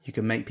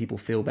make people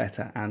feel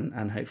better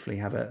and hopefully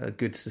have a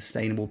good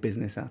sustainable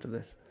business out of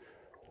this.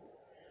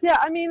 Yeah,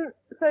 I mean,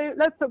 so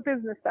let's talk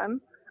business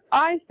then.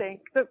 I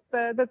think that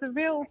there's a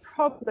real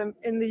problem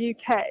in the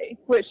UK,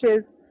 which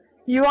is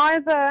you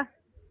either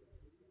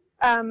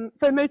so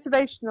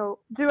motivational.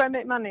 Do I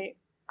make money?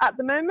 At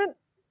the moment,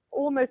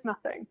 almost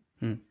nothing.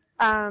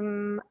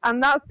 And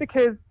that's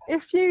because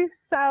if you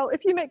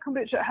make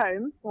kombucha at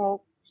home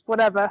or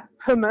whatever,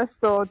 hummus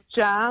or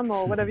jam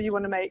or whatever you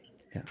want to make,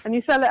 and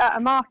you sell it at a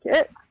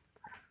market,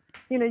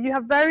 you know, you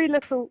have very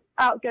little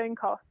outgoing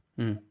costs,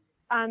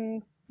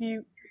 and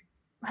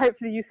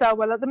hopefully you sell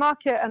well at the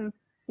market and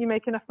you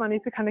make enough money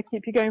to kind of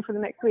keep you going for the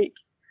next week.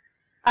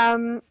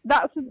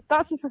 That's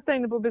a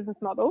sustainable business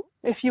model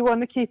if you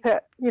want to keep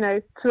it, you know,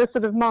 to a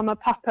sort of mama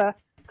papa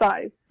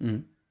size.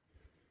 The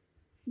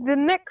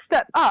next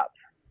step up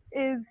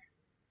is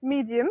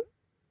medium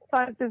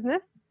size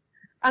business.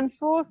 And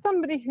for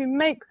somebody who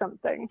makes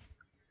something,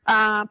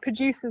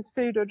 produces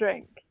food or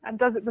drink, and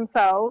does it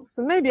themselves,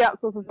 and maybe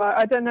outsources,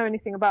 I don't know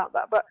anything about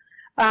that, but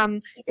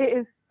it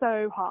is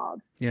so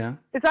hard. Yeah.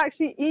 It's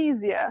actually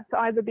easier to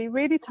either be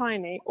really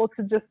tiny or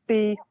to just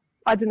be,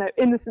 I don't know,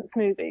 innocent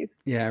smoothies.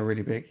 Yeah,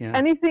 really big,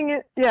 anything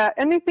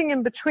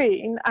in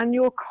between, and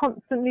you're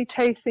constantly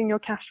chasing your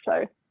cash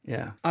flow.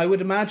 Yeah. I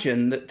would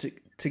imagine that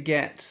to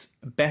get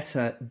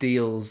better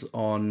deals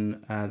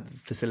on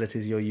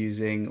facilities you're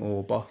using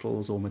or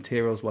bottles or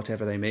materials,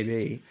 whatever they may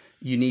be,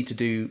 you need to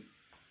do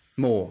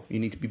more. You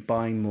need to be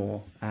buying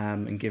more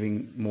and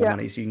giving more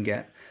money so you can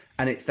get...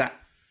 And it's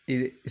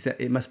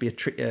it must be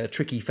a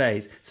tricky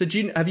phase. So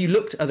have you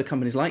looked at other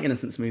companies like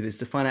Innocent Smoothies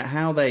to find out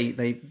how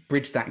they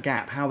bridged that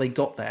gap, how they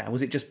got there?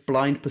 Was it just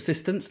blind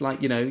persistence,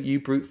 like, you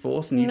brute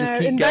force and you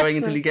just keep going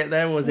until you get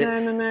there? Or was it?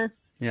 No.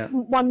 Yeah.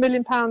 £1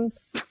 million.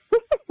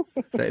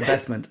 So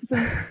investment.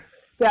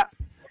 Yeah.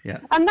 Yeah.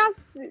 And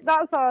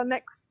that's our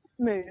next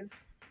move,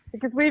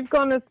 because we've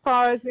gone as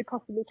far as we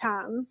possibly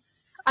can.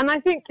 And I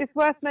think it's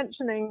worth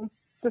mentioning,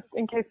 just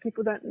in case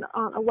people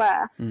aren't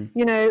aware,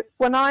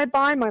 when I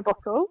buy my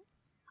bottle,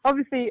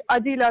 obviously,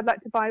 ideally, I'd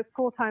like to buy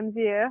 4 times a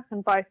year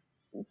and buy,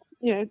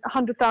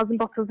 100,000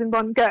 bottles in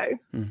one go.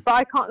 But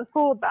I can't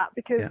afford that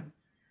because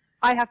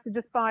I have to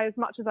just buy as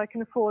much as I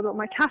can afford what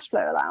my cash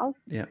flow allows.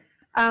 Yeah.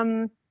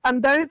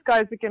 And those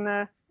guys are going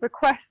to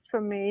request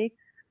from me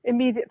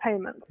immediate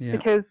payment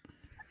because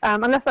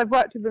unless I've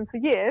worked with them for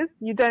years,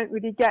 you don't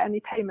really get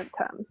any payment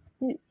terms.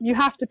 You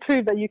have to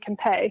prove that you can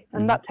pay,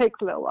 and that takes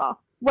a little while.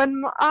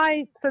 Then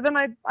I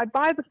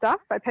buy the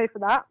stuff, I pay for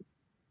that.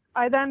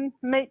 I then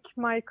make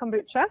my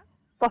kombucha,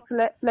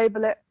 bottle it,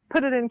 label it,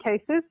 put it in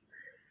cases,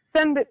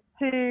 send it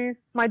to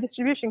my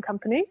distribution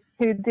company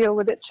who deal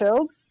with it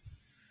chilled.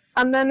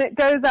 And then it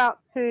goes out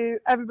to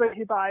everybody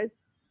who buys.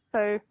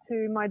 So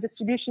to my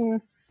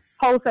distribution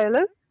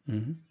wholesalers,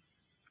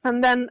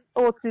 and then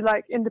or to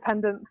like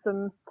independents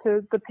and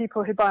to the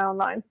people who buy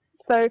online.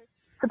 So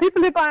the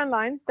people who buy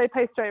online, they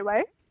pay straight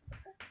away.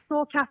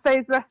 Small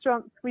cafes,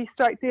 restaurants, we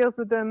strike deals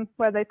with them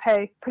where they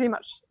pay pretty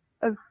much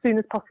as soon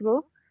as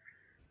possible.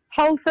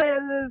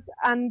 Wholesalers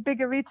and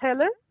bigger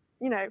retailers,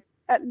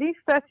 at least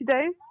 30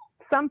 days.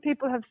 Some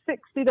people have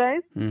 60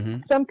 days.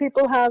 Some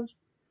people have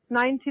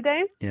 90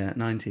 days. Yeah,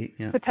 90,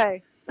 yeah. To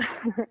pay.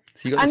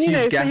 So you've got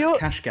this huge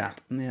cash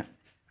gap. Yeah.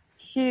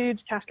 Huge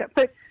cash gap.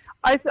 So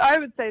I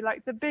would say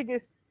like the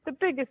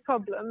biggest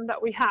problem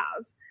that we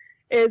have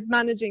is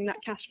managing that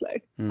cash flow.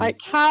 Like,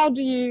 how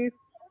do you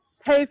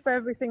pay for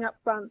everything up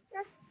front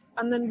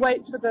and then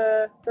wait for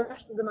the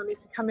rest of the money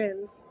to come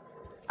in?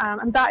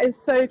 And that is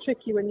so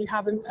tricky when you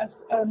have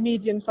a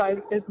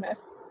medium-sized business,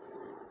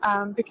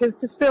 because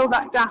to fill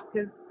that gap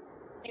is,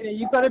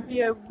 you've got to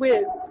be a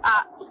whiz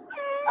at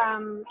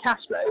cash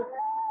flows,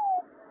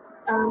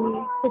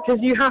 because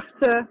you have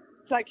to,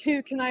 like,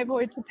 who can I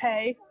avoid to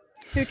pay?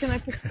 Who can I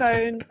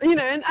postpone?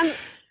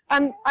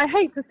 And I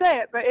hate to say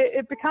it, but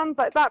it becomes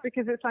like that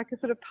because it's like a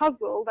sort of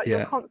puzzle that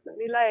you're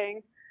constantly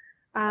laying.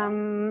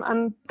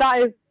 And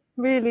that is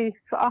really,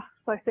 for us,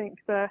 I think,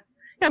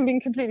 I'm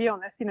being completely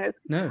honest,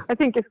 No. I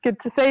think it's good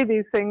to say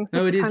these things.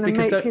 No, it is,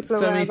 because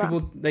so many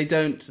people,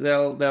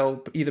 that.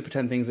 they'll either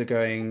pretend things are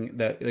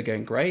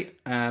going great,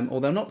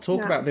 or they'll not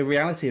talk about the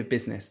reality of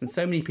business. And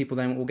so many people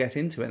then will get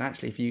into it. And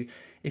actually,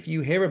 if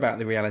you hear about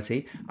the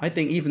reality, I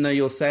think even though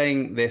you're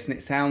saying this and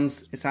it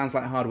sounds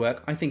like hard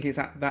work, I think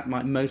that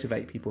might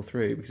motivate people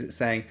through, because it's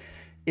saying,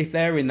 if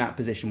they're in that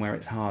position where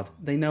it's hard,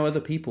 they know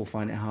other people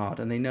find it hard,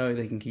 and they know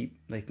they can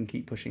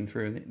keep pushing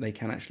through, and they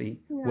can actually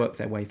work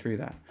their way through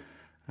that.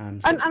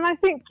 And I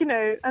think,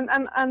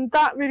 and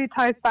that really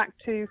ties back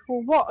to,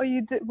 well, why are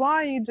you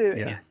doing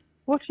it?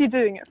 What are you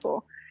doing it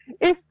for?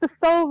 If the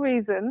sole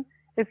reason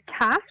is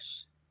cash,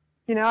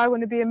 I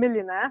want to be a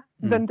millionaire,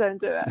 then don't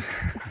do it.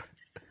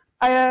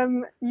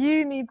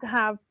 You need to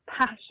have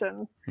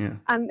passion,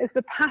 and it's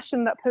the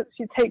passion that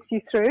takes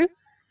you through.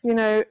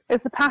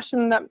 It's the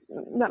passion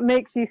that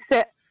makes you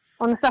sit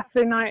on a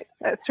Saturday night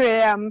at 3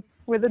 a.m.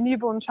 with a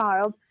newborn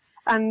child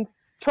and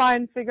try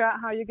and figure out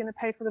how you're going to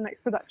pay for the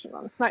next production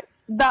run. Like,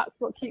 that's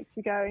what keeps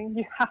you going.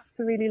 You have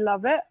to really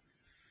love it,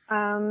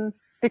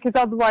 because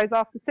otherwise,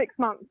 after 6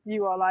 months,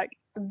 you are like,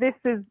 this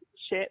is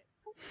shit.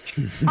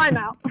 I'm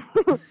out.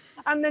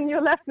 And then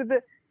you're left with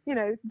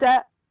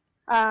debt,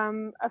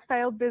 a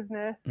failed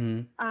business.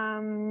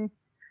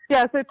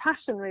 So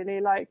passion,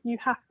 really. Like, you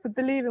have to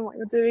believe in what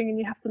you're doing and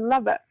you have to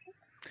love it.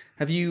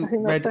 Have you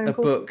read a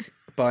book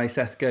by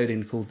Seth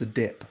Godin called The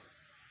Dip?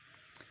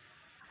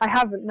 I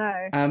haven't,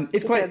 no.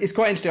 It's quite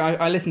interesting.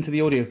 I listened to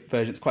the audio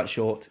version. It's quite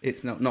short.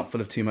 It's not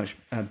full of too much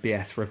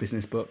BS for a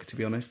business book, to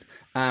be honest.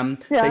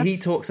 But he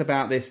talks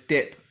about this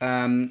dip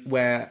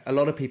where a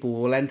lot of people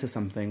will enter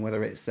something,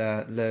 whether it's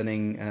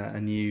learning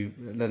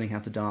how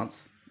to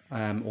dance,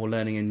 or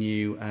learning a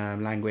new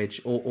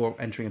language, or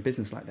entering a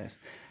business like this,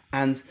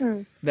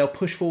 and they'll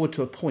push forward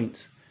to a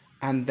point.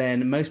 And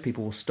then most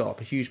people will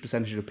stop. A huge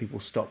percentage of people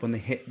stop when they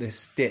hit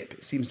this dip.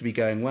 It seems to be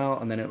going well,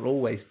 and then it'll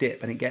always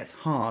dip, and it gets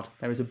hard.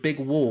 There is a big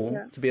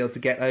wall to be able to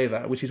get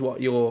over, which is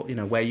what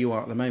where you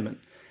are at the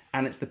moment.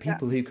 And it's the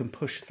people who can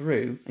push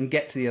through and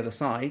get to the other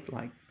side,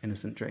 like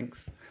Innocent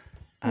Drinks,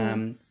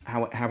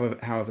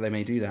 however they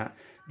may do that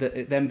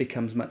it then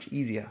becomes much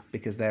easier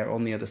because they're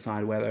on the other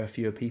side where there are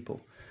fewer people.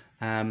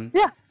 And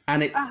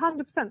it's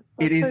 100%.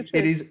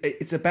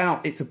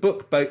 It's a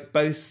book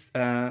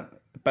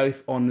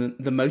both on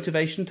the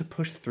motivation to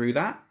push through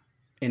that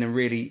in a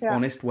really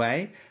honest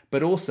way,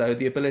 but also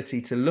the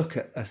ability to look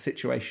at a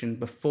situation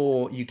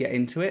before you get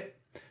into it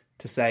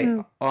to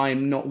say,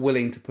 I'm not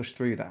willing to push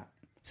through that.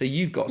 So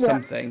you've got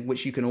something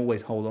which you can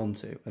always hold on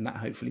to, and that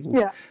hopefully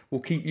will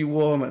keep you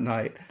warm at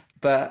night.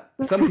 But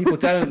some people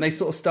don't. They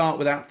sort of start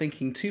without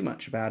thinking too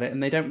much about it,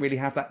 and they don't really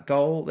have that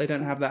goal. They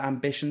don't have that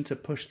ambition to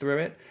push through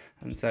it.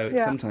 And so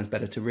it's sometimes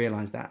better to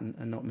realise that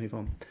and not move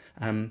on.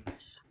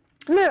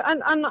 No,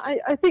 and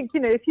I think,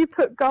 if you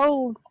put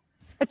goals,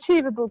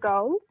 achievable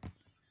goals,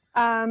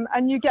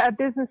 and you get a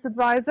business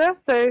advisor.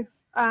 So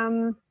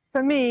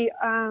for me,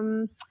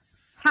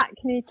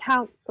 Hackney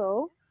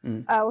Council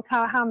or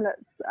Tower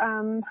Hamlets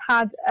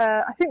had,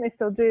 I think they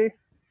still do,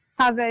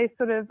 have a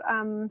sort of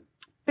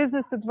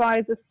business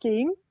advisor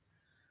scheme.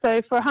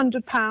 So for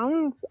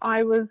 £100,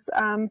 I was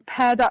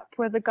paired up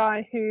with a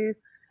guy who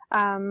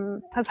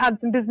has had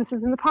some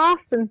businesses in the past,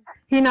 and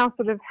he now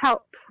sort of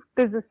helps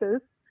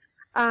businesses.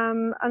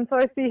 And so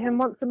I see him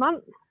once a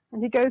month,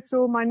 and he goes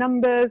through all my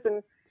numbers,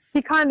 and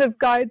he kind of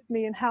guides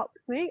me and helps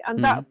me,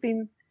 and that's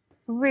been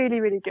really,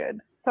 really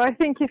good. So I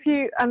think if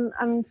you,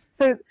 and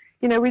so,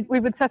 we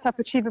would set up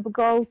achievable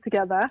goals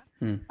together,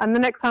 and the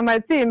next time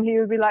I'd see him, he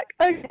would be like,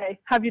 okay,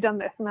 have you done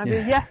this? And I'd be,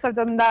 yes, I've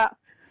done that.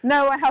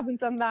 No, I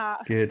haven't done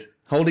that. Good.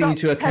 Holding you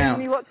to account.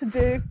 Telling me what to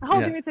do.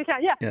 Holding me to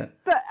account, yeah.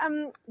 But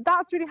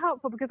that's really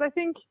helpful, because I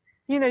think,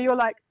 you're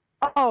like,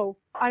 oh,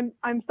 I'm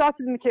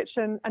started in the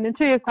kitchen, and in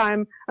 2 years'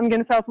 time, I'm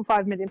going to sell for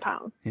 £5 million.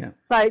 Yeah.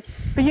 But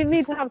you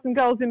need to have some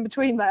goals in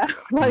between there,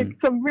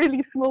 some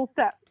really small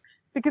steps,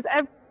 because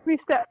every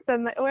step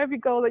then, or every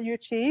goal that you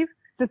achieve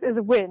just is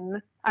a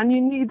win, and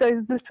you need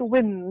those little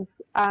wins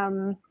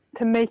to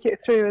make it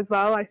through as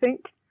well, I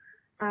think.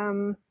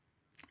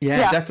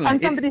 Definitely.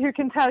 And somebody who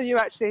can tell you,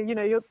 actually,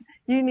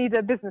 you need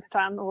a business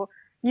plan, or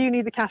you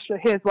need a cash flow.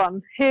 Here's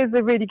one. Here's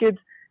a really good,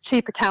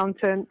 cheap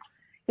accountant,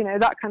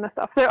 that kind of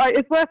stuff. So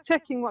it's worth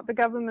checking what the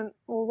government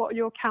or what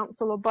your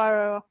council or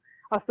borough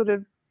are sort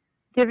of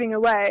giving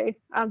away.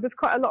 There's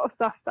quite a lot of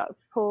stuff that's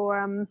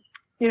for,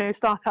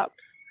 startups.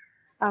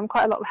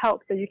 Quite a lot of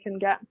help that you can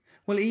get.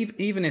 Well,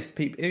 even if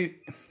people,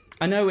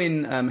 I know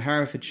in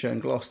Herefordshire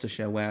and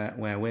Gloucestershire,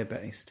 where we're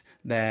based,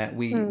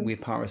 we're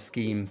part of a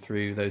scheme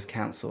through those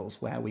councils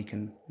where we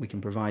can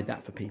provide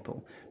that for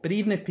people. But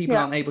even if people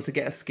aren't able to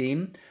get a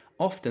scheme,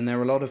 often there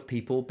are a lot of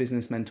people,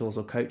 business mentors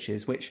or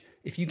coaches, which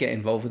if you get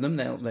involved with them,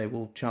 they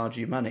will charge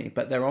you money.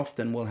 But they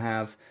often will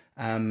have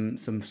some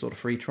sort of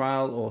free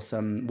trial or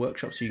some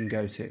workshops you can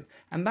go to,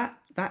 and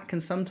that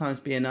can sometimes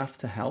be enough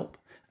to help.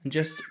 And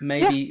just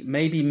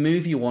maybe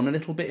move you on a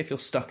little bit if you're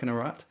stuck in a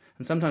rut.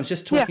 And sometimes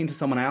just talking to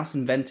someone else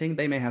and venting,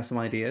 they may have some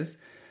ideas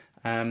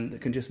that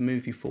can just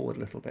move you forward a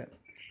little bit.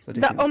 So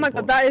oh my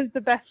God, that is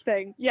the best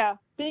thing. Yeah,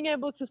 being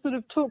able to sort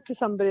of talk to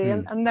somebody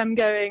and them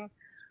going,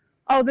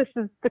 oh, this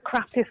is the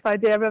crappiest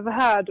idea I've ever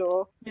heard,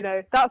 or,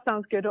 that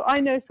sounds good, or I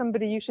know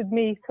somebody you should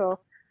meet, or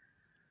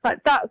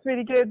that's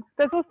really good.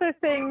 There's also a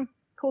thing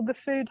called the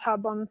Food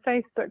Hub on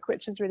Facebook,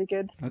 which is really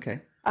good.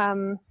 Okay.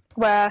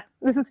 Where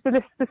this is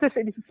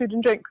specifically for food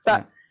and drinks,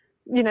 that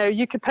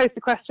you could post a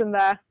question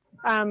there,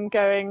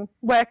 going,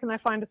 where can I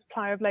find a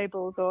supplier of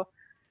labels, or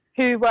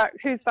who's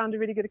found a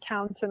really good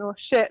accountant, or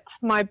shit,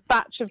 my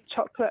batch of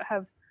chocolate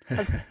has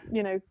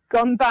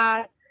gone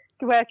bad.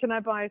 Where can I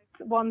buy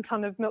 1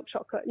 ton of milk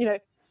chocolate?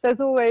 There's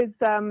always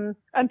and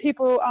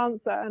people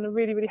answer and are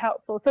really, really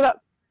helpful. So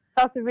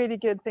that's a really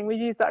good thing. We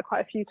use that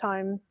quite a few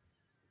times.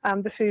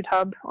 The Food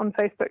Hub on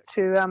Facebook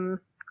to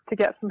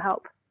get some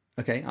help.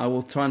 Okay, I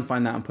will try and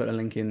find that and put a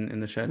link in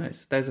the show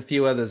notes. There's a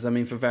few others. I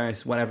mean, for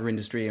whatever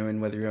industry you're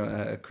in, whether you're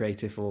a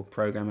creative or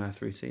programmer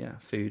through to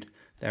food,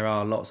 there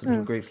are lots of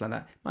little groups like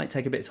that. Might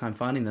take a bit of time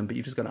finding them, but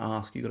you've just got to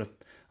ask. You've got to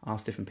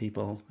ask different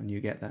people, and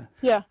you get there.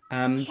 Yeah.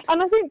 And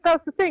I think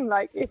that's the thing.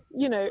 Like, if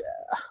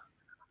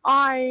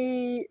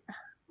I'm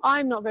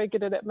not very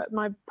good at it, but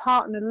my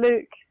partner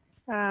Luke,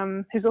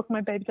 who's also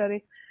my baby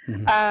daddy,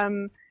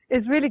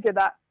 is really good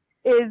at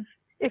is.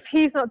 If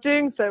he's not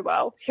doing so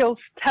well, he'll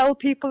tell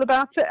people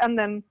about it, and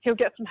then he'll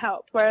get some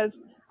help. Whereas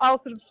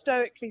I'll sort of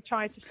stoically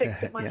try to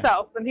fix it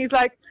myself. And he's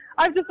like,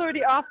 I've just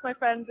already asked my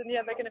friends, and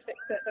they're going to fix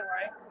it, don't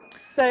worry.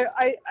 So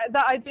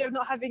that idea of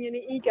not having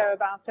any ego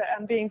about it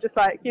and being just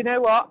like, you know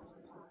what,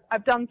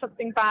 I've done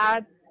something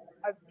bad,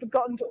 I've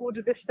forgotten to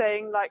order this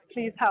thing, like,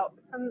 please help.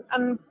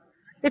 And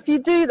if you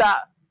do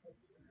that,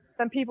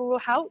 then people will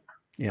help.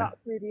 Yeah.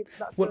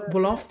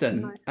 Well,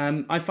 often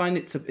I find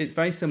it's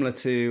very similar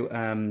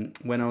to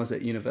when I was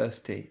at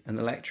university, and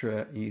the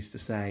lecturer used to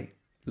say,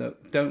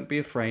 "Look, don't be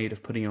afraid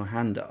of putting your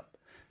hand up,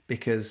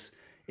 because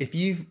if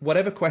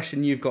whatever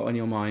question you've got on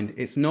your mind,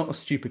 it's not a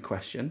stupid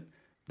question.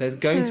 There's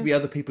going to be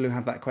other people who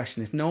have that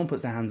question. If no one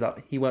puts their hands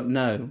up, he won't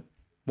know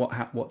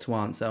what to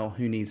answer or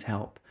who needs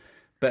help.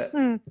 But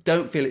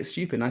don't feel it's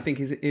stupid. And I think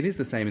it is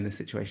the same in this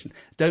situation.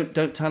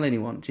 Don't tell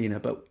anyone, Gina,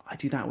 but I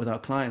do that with our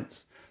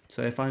clients.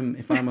 So if I'm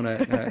on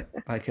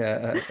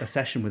a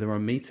session with her or a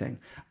meeting,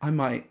 I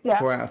might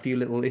pour out a few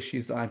little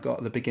issues that I've got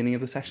at the beginning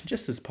of the session,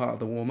 just as part of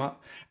the warm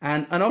up,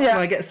 and often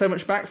I get so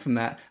much back from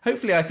that.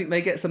 Hopefully, I think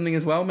they get something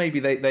as well. Maybe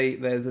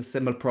there's a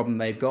similar problem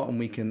they've got, and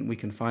we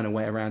can find a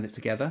way around it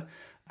together.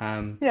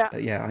 But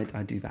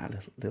I do that a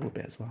little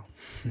bit as well.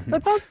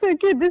 But that's so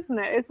good, isn't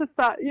it? It's just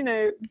that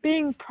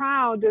being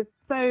proud is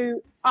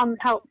so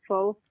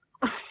unhelpful.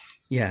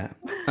 Yeah,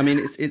 I mean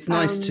it's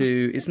nice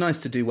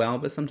to do well,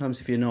 but sometimes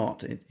if you're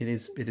not, it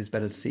is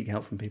better to seek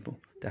help from people.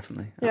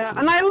 Definitely. Yeah,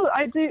 Absolutely. and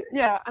I do.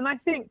 Yeah, and I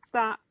think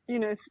that, you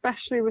know,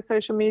 especially with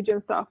social media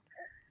and stuff,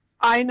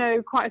 I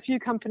know quite a few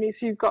companies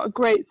who've got a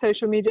great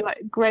social media,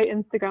 like great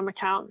Instagram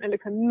account. It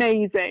looks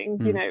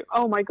amazing. You know,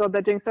 oh my God,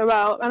 they're doing so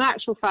well. In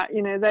actual fact,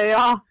 you know, they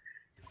are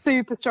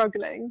super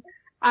struggling,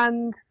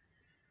 and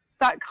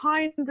that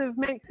kind of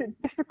makes it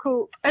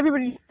difficult.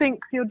 Everybody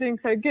thinks you're doing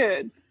so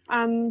good,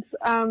 and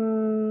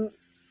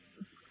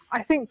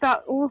I think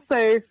that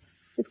also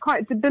is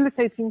quite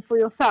debilitating for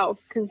yourself,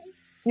 because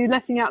you're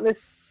letting out this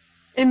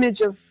image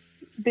of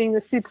being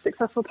a super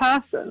successful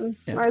person,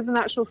 whereas in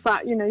actual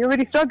fact, you know, you're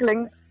really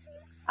struggling.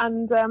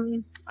 And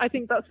I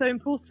think that's so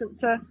important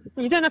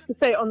you don't have to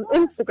say it on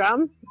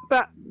Instagram,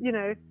 but, you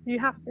know, you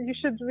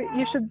should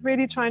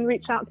really try and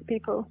reach out to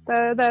people.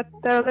 There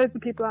are loads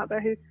of people out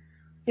there who,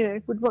 you know,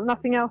 would want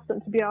nothing else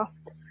than to be asked,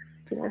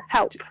 you know,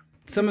 help.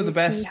 Some of the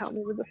best. Can you help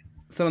me with this?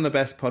 Some of the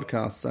best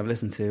podcasts I've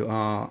listened to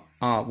are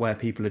where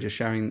people are just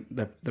sharing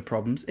the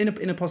problems in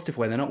a positive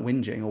way. They're not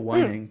whinging or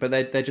whining, but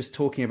they're just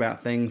talking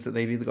about things that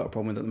they've either got a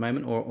problem with at the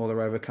moment or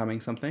they're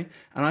overcoming something.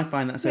 And I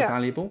find that so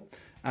valuable,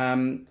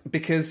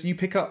 because you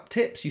pick up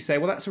tips. You say,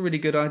 well, that's a really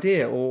good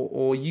idea,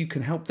 or you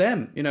can help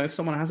them. You know, if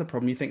someone has a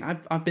problem, you think,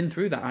 I've been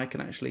through that. I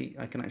can actually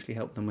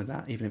help them with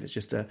that, even if it's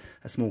just a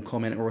small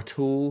comment or a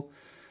tool.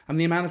 And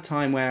the amount of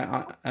time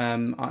where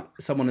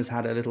someone has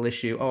had a little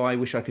issue, I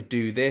wish I could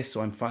do this,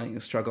 or I'm finding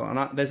a struggle,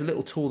 and there's a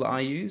little tool that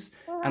I use,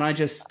 and I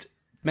just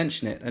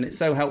mention it, and it's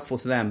so helpful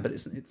to them, but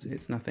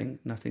it's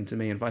nothing to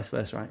me, and vice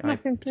versa. I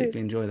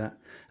particularly enjoy that.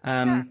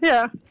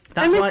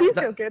 That's it why makes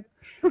you feel good.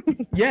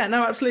 Yeah,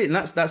 no, absolutely,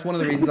 and that's one of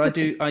the reasons I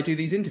do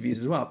these interviews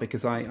as well,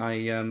 because I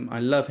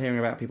love hearing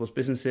about people's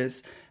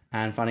businesses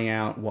and finding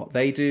out what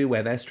they do,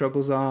 where their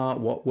struggles are,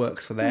 what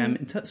works for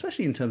them,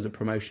 especially in terms of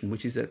promotion,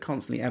 which is a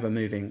constantly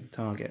ever-moving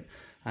target.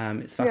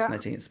 It's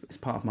fascinating. It's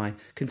part of my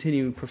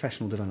continuing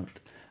professional development.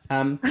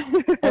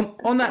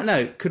 On that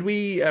note, could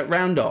we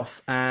round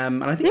off?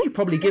 And I think you've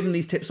probably given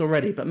these tips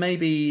already, but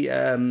maybe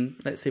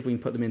let's see if we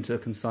can put them into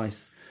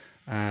concise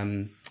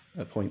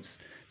points.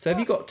 So have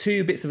you got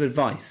 2 bits of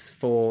advice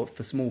for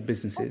small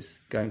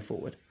businesses going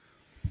forward?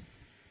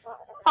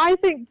 I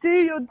think do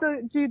your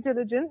due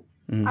diligence.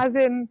 As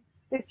in,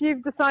 if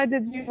you've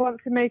decided you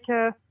want to make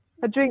a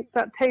drink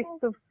that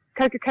tastes of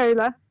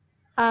Coca-Cola,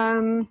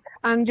 and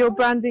your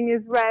branding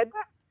is red,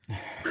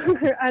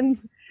 and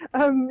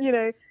you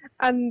know,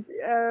 and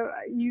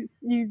you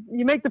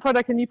make the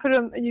product and you put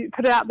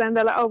it out there, and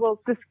they're like, oh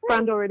well, this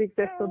brand already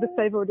exists, or this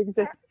flavor already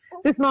exists.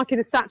 This market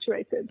is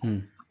saturated.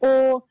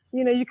 Or,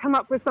 you know, you come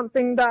up with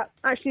something that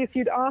actually, if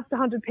you'd asked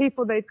 100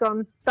 people, they'd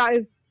gone, that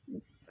is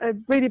a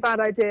really bad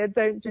idea.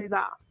 Don't do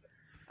that.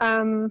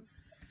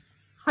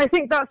 I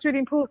think that's really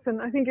important.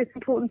 I think it's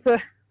important to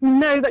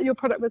know that your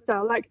product would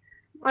sell. Like,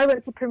 I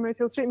went to Primrose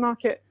Hill Street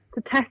Market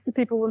to test if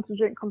people wanted to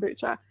drink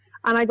kombucha,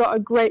 and I got a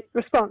great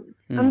response.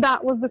 And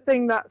that was the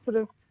thing that sort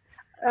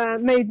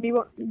of made me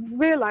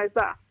realize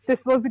that this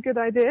was a good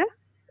idea.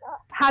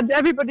 Had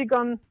everybody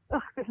gone,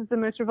 this is the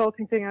most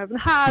revolting thing I've ever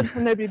had,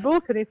 and nobody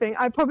bought anything,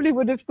 I probably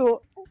would have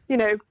thought, you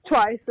know,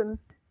 twice, and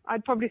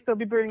I'd probably still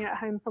be brewing it at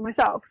home for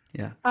myself.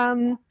 Yeah.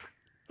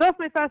 That's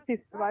my first piece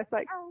of advice.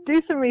 Like,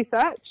 do some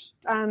research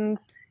and,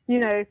 you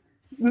know,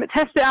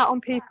 test it out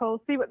on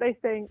people, see what they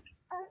think.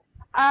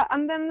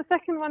 And then the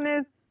second one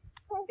is,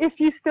 if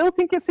you still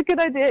think it's a good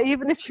idea,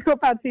 even if you got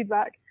bad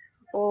feedback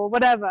or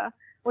whatever,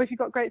 or if you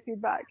got great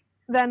feedback,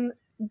 then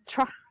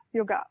trust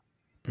your gut.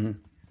 You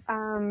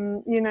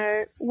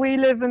know, we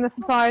live in a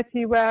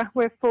society where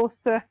we're forced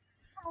to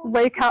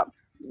wake up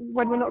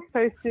when we're not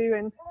supposed to,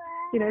 and,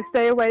 you know,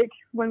 stay awake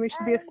when we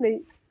should be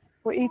asleep.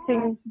 We're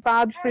eating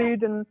bad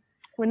food, and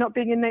we're not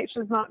being in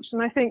nature as much.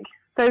 And I think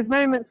those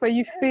moments where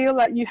you feel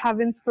like you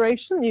have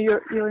inspiration,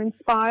 you're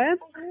inspired,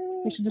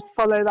 you should just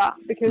follow that,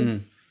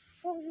 because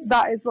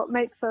that is what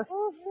makes us,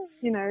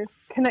 you know,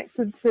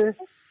 connected to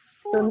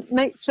the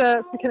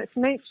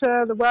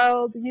nature, the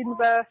world, the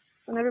universe,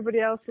 and everybody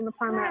else on the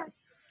planet.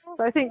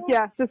 So I think,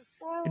 just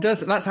it does.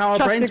 That's how our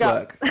brains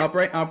work.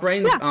 Our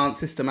brains aren't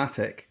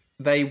systematic.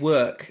 They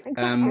work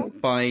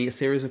by a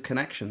series of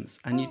connections,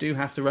 and you do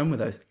have to run with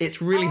those.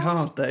 It's really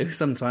hard, though,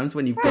 sometimes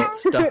when you've got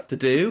stuff to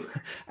do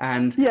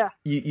and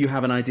you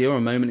have an idea or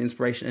a moment of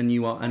inspiration and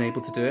you are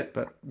unable to do it.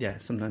 But,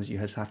 sometimes you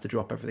just have to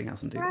drop everything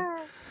else and do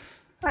that.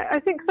 I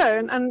think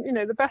so. And, you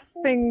know, the best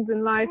things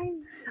in life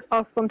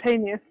are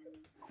spontaneous.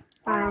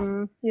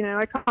 You know,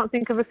 I can't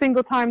think of a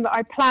single time that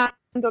I planned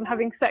on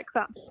having sex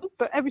apps,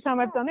 but every time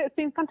I've done it, it's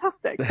been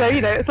fantastic. So, you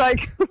know, it's like...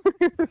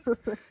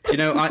 You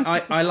know,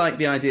 I like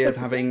the idea of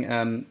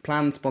having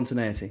planned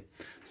spontaneity.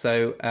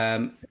 So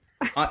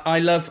I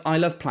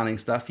love planning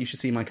stuff. You should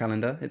see my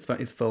calendar.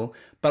 It's full.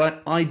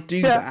 But I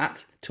do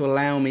that to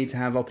allow me to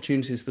have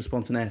opportunities for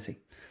spontaneity.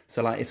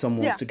 So, like, if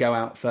someone wants to go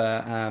out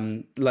for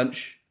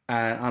lunch,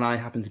 and I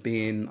happen to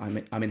be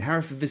I'm in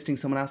Hereford visiting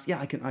someone else,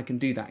 I can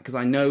do that, because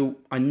I know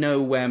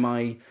where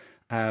my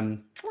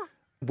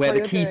where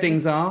the key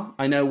things are.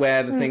 I know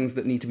where the things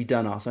that need to be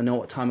done are. So I know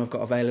what time I've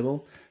got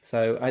available.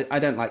 So I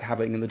don't like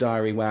having in the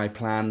diary where I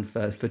plan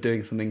for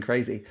doing something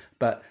crazy.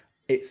 But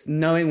it's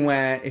knowing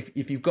where,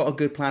 if you've got a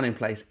good plan in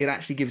place, it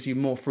actually gives you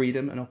more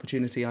freedom and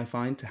opportunity, I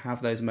find, to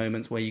have those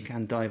moments where you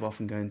can dive off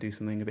and go and do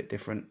something a bit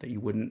different that you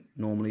wouldn't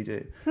normally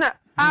do. No,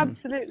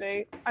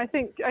 absolutely. I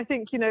think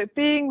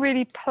being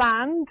really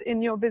planned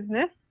in your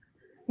business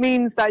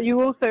means that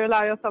you also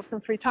allow yourself some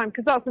free time,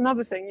 because that's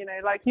another thing,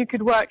 like you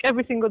could work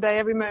every single day,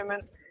 every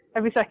moment,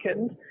 every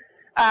second.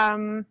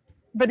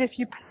 But if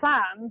you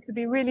plan to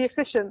be really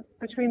efficient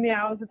between the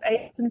hours of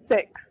 8 and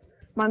 6,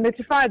 Monday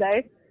to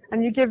Friday,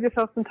 and you give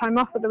yourself some time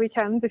off at the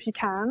weekends if you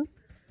can,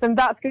 then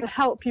that's going to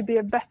help you be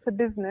a better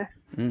business.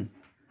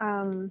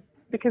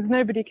 Because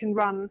nobody can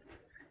run,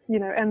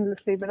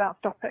 endlessly without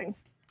stopping.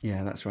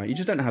 Yeah, that's right. You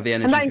just don't have the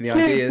energy for the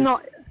ideas.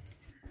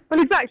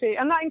 Well, exactly.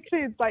 And that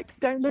includes,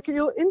 don't look at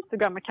your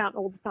Instagram account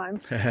all the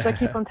time. So I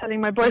keep on telling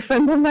my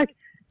boyfriend, I'm like,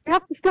 you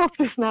have to stop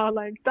this now.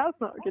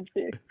 That's not good for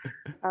you.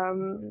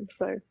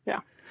 So, yeah.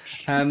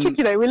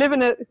 We live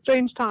in a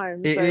strange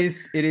time. It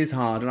is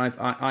hard. And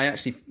I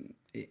actually,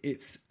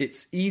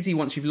 it's easy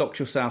once you've locked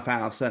yourself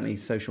out of certainly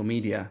social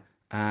media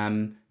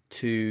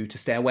to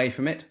stay away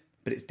from it.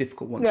 But it's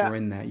difficult once you're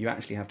in there. You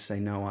actually have to say,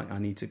 no, I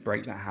need to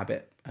break that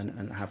habit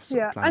and have some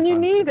plan. And you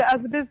need it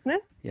as a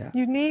business. Yeah.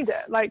 You need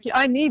it.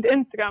 I need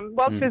Instagram.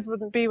 WildFizz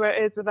wouldn't be where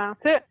it is without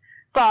it.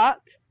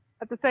 But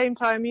at the same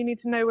time, you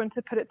need to know when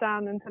to put it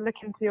down and to look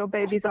into your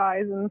baby's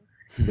eyes and,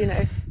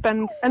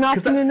 spend an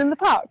afternoon in the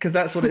park. Because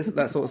that's what it's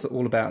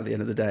all about at the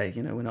end of the day.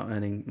 We're not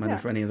earning money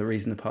for any other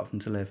reason apart from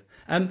to live.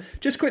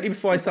 Just quickly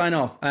before I sign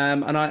off,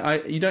 and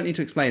you don't need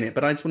to explain it,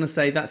 but I just want to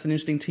say that's an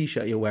interesting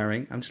T-shirt you're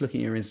wearing. I'm just looking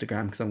at your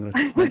Instagram because I'm going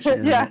to mention it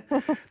in a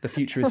minute. The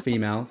future is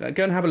female.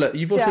 Go and have a look.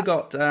 You've also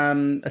got a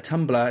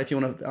Tumblr, if you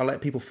want to. I'll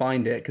let people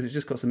find it because it's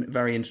just got some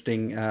very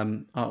interesting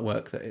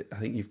artwork that I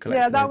think you've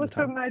collected. Yeah, that was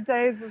from my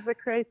days as a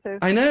creative.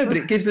 I know, but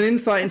it gives an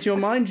insight into your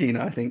mind,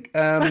 Gina, I think.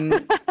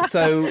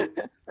 So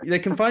they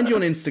can find you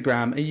on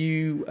Instagram. Are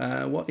you?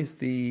 What is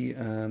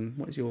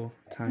your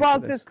tag?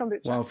 WildFizz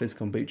Kombucha. WildFizz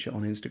Kombucha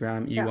on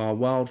Instagram. You are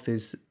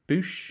WildFizz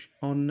Boosh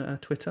on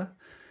Twitter,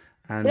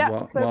 and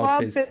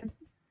WildFizz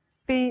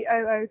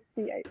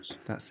BOOCH.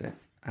 That's it.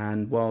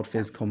 And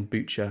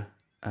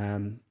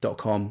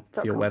WildFizzKombucha.com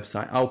for your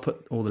website. I'll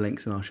put all the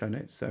links in our show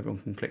notes so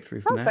everyone can click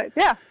through from there.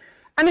 Yeah.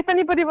 And if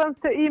anybody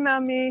wants to email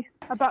me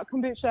about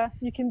kombucha,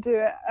 you can do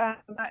it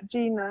at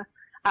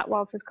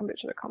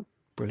Gina@wildfizzkombucha.com.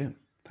 Brilliant.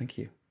 Thank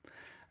you.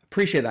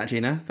 Appreciate that,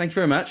 Gina. Thank you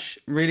very much.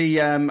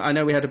 Really, I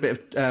know we had a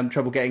bit of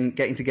trouble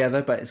getting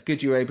together, but it's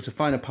good you were able to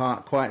find a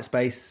quiet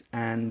space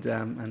and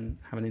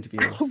have an interview.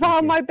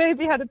 Well, my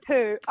baby had a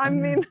poo. I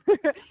mean,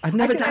 I've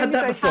never had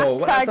that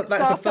before. That's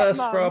a first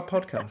for our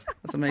podcast.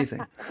 That's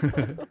amazing.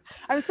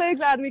 I'm so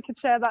glad we could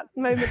share that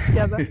moment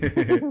together.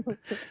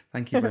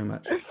 Thank you very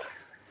much.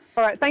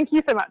 All right. Thank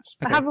you so much.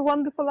 Okay. Have a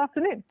wonderful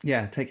afternoon.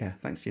 Yeah. Take care.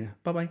 Thanks, Gina.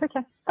 Bye-bye.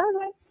 Okay.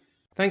 Bye-bye.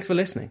 Thanks for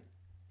listening.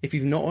 If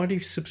you've not already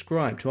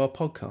subscribed to our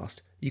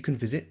podcast, you can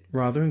visit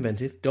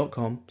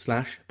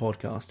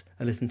ratherinventive.com/podcast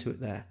and listen to it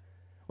there.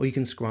 Or you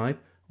can subscribe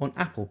on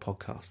Apple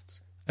Podcasts,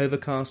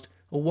 Overcast,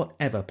 or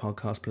whatever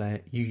podcast player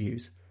you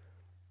use.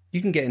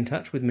 You can get in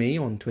touch with me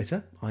on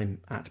Twitter,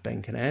 I'm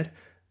 @Ben Kinnaird,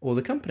 or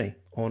the company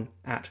on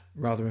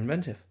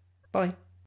 @ratherinventive. Bye.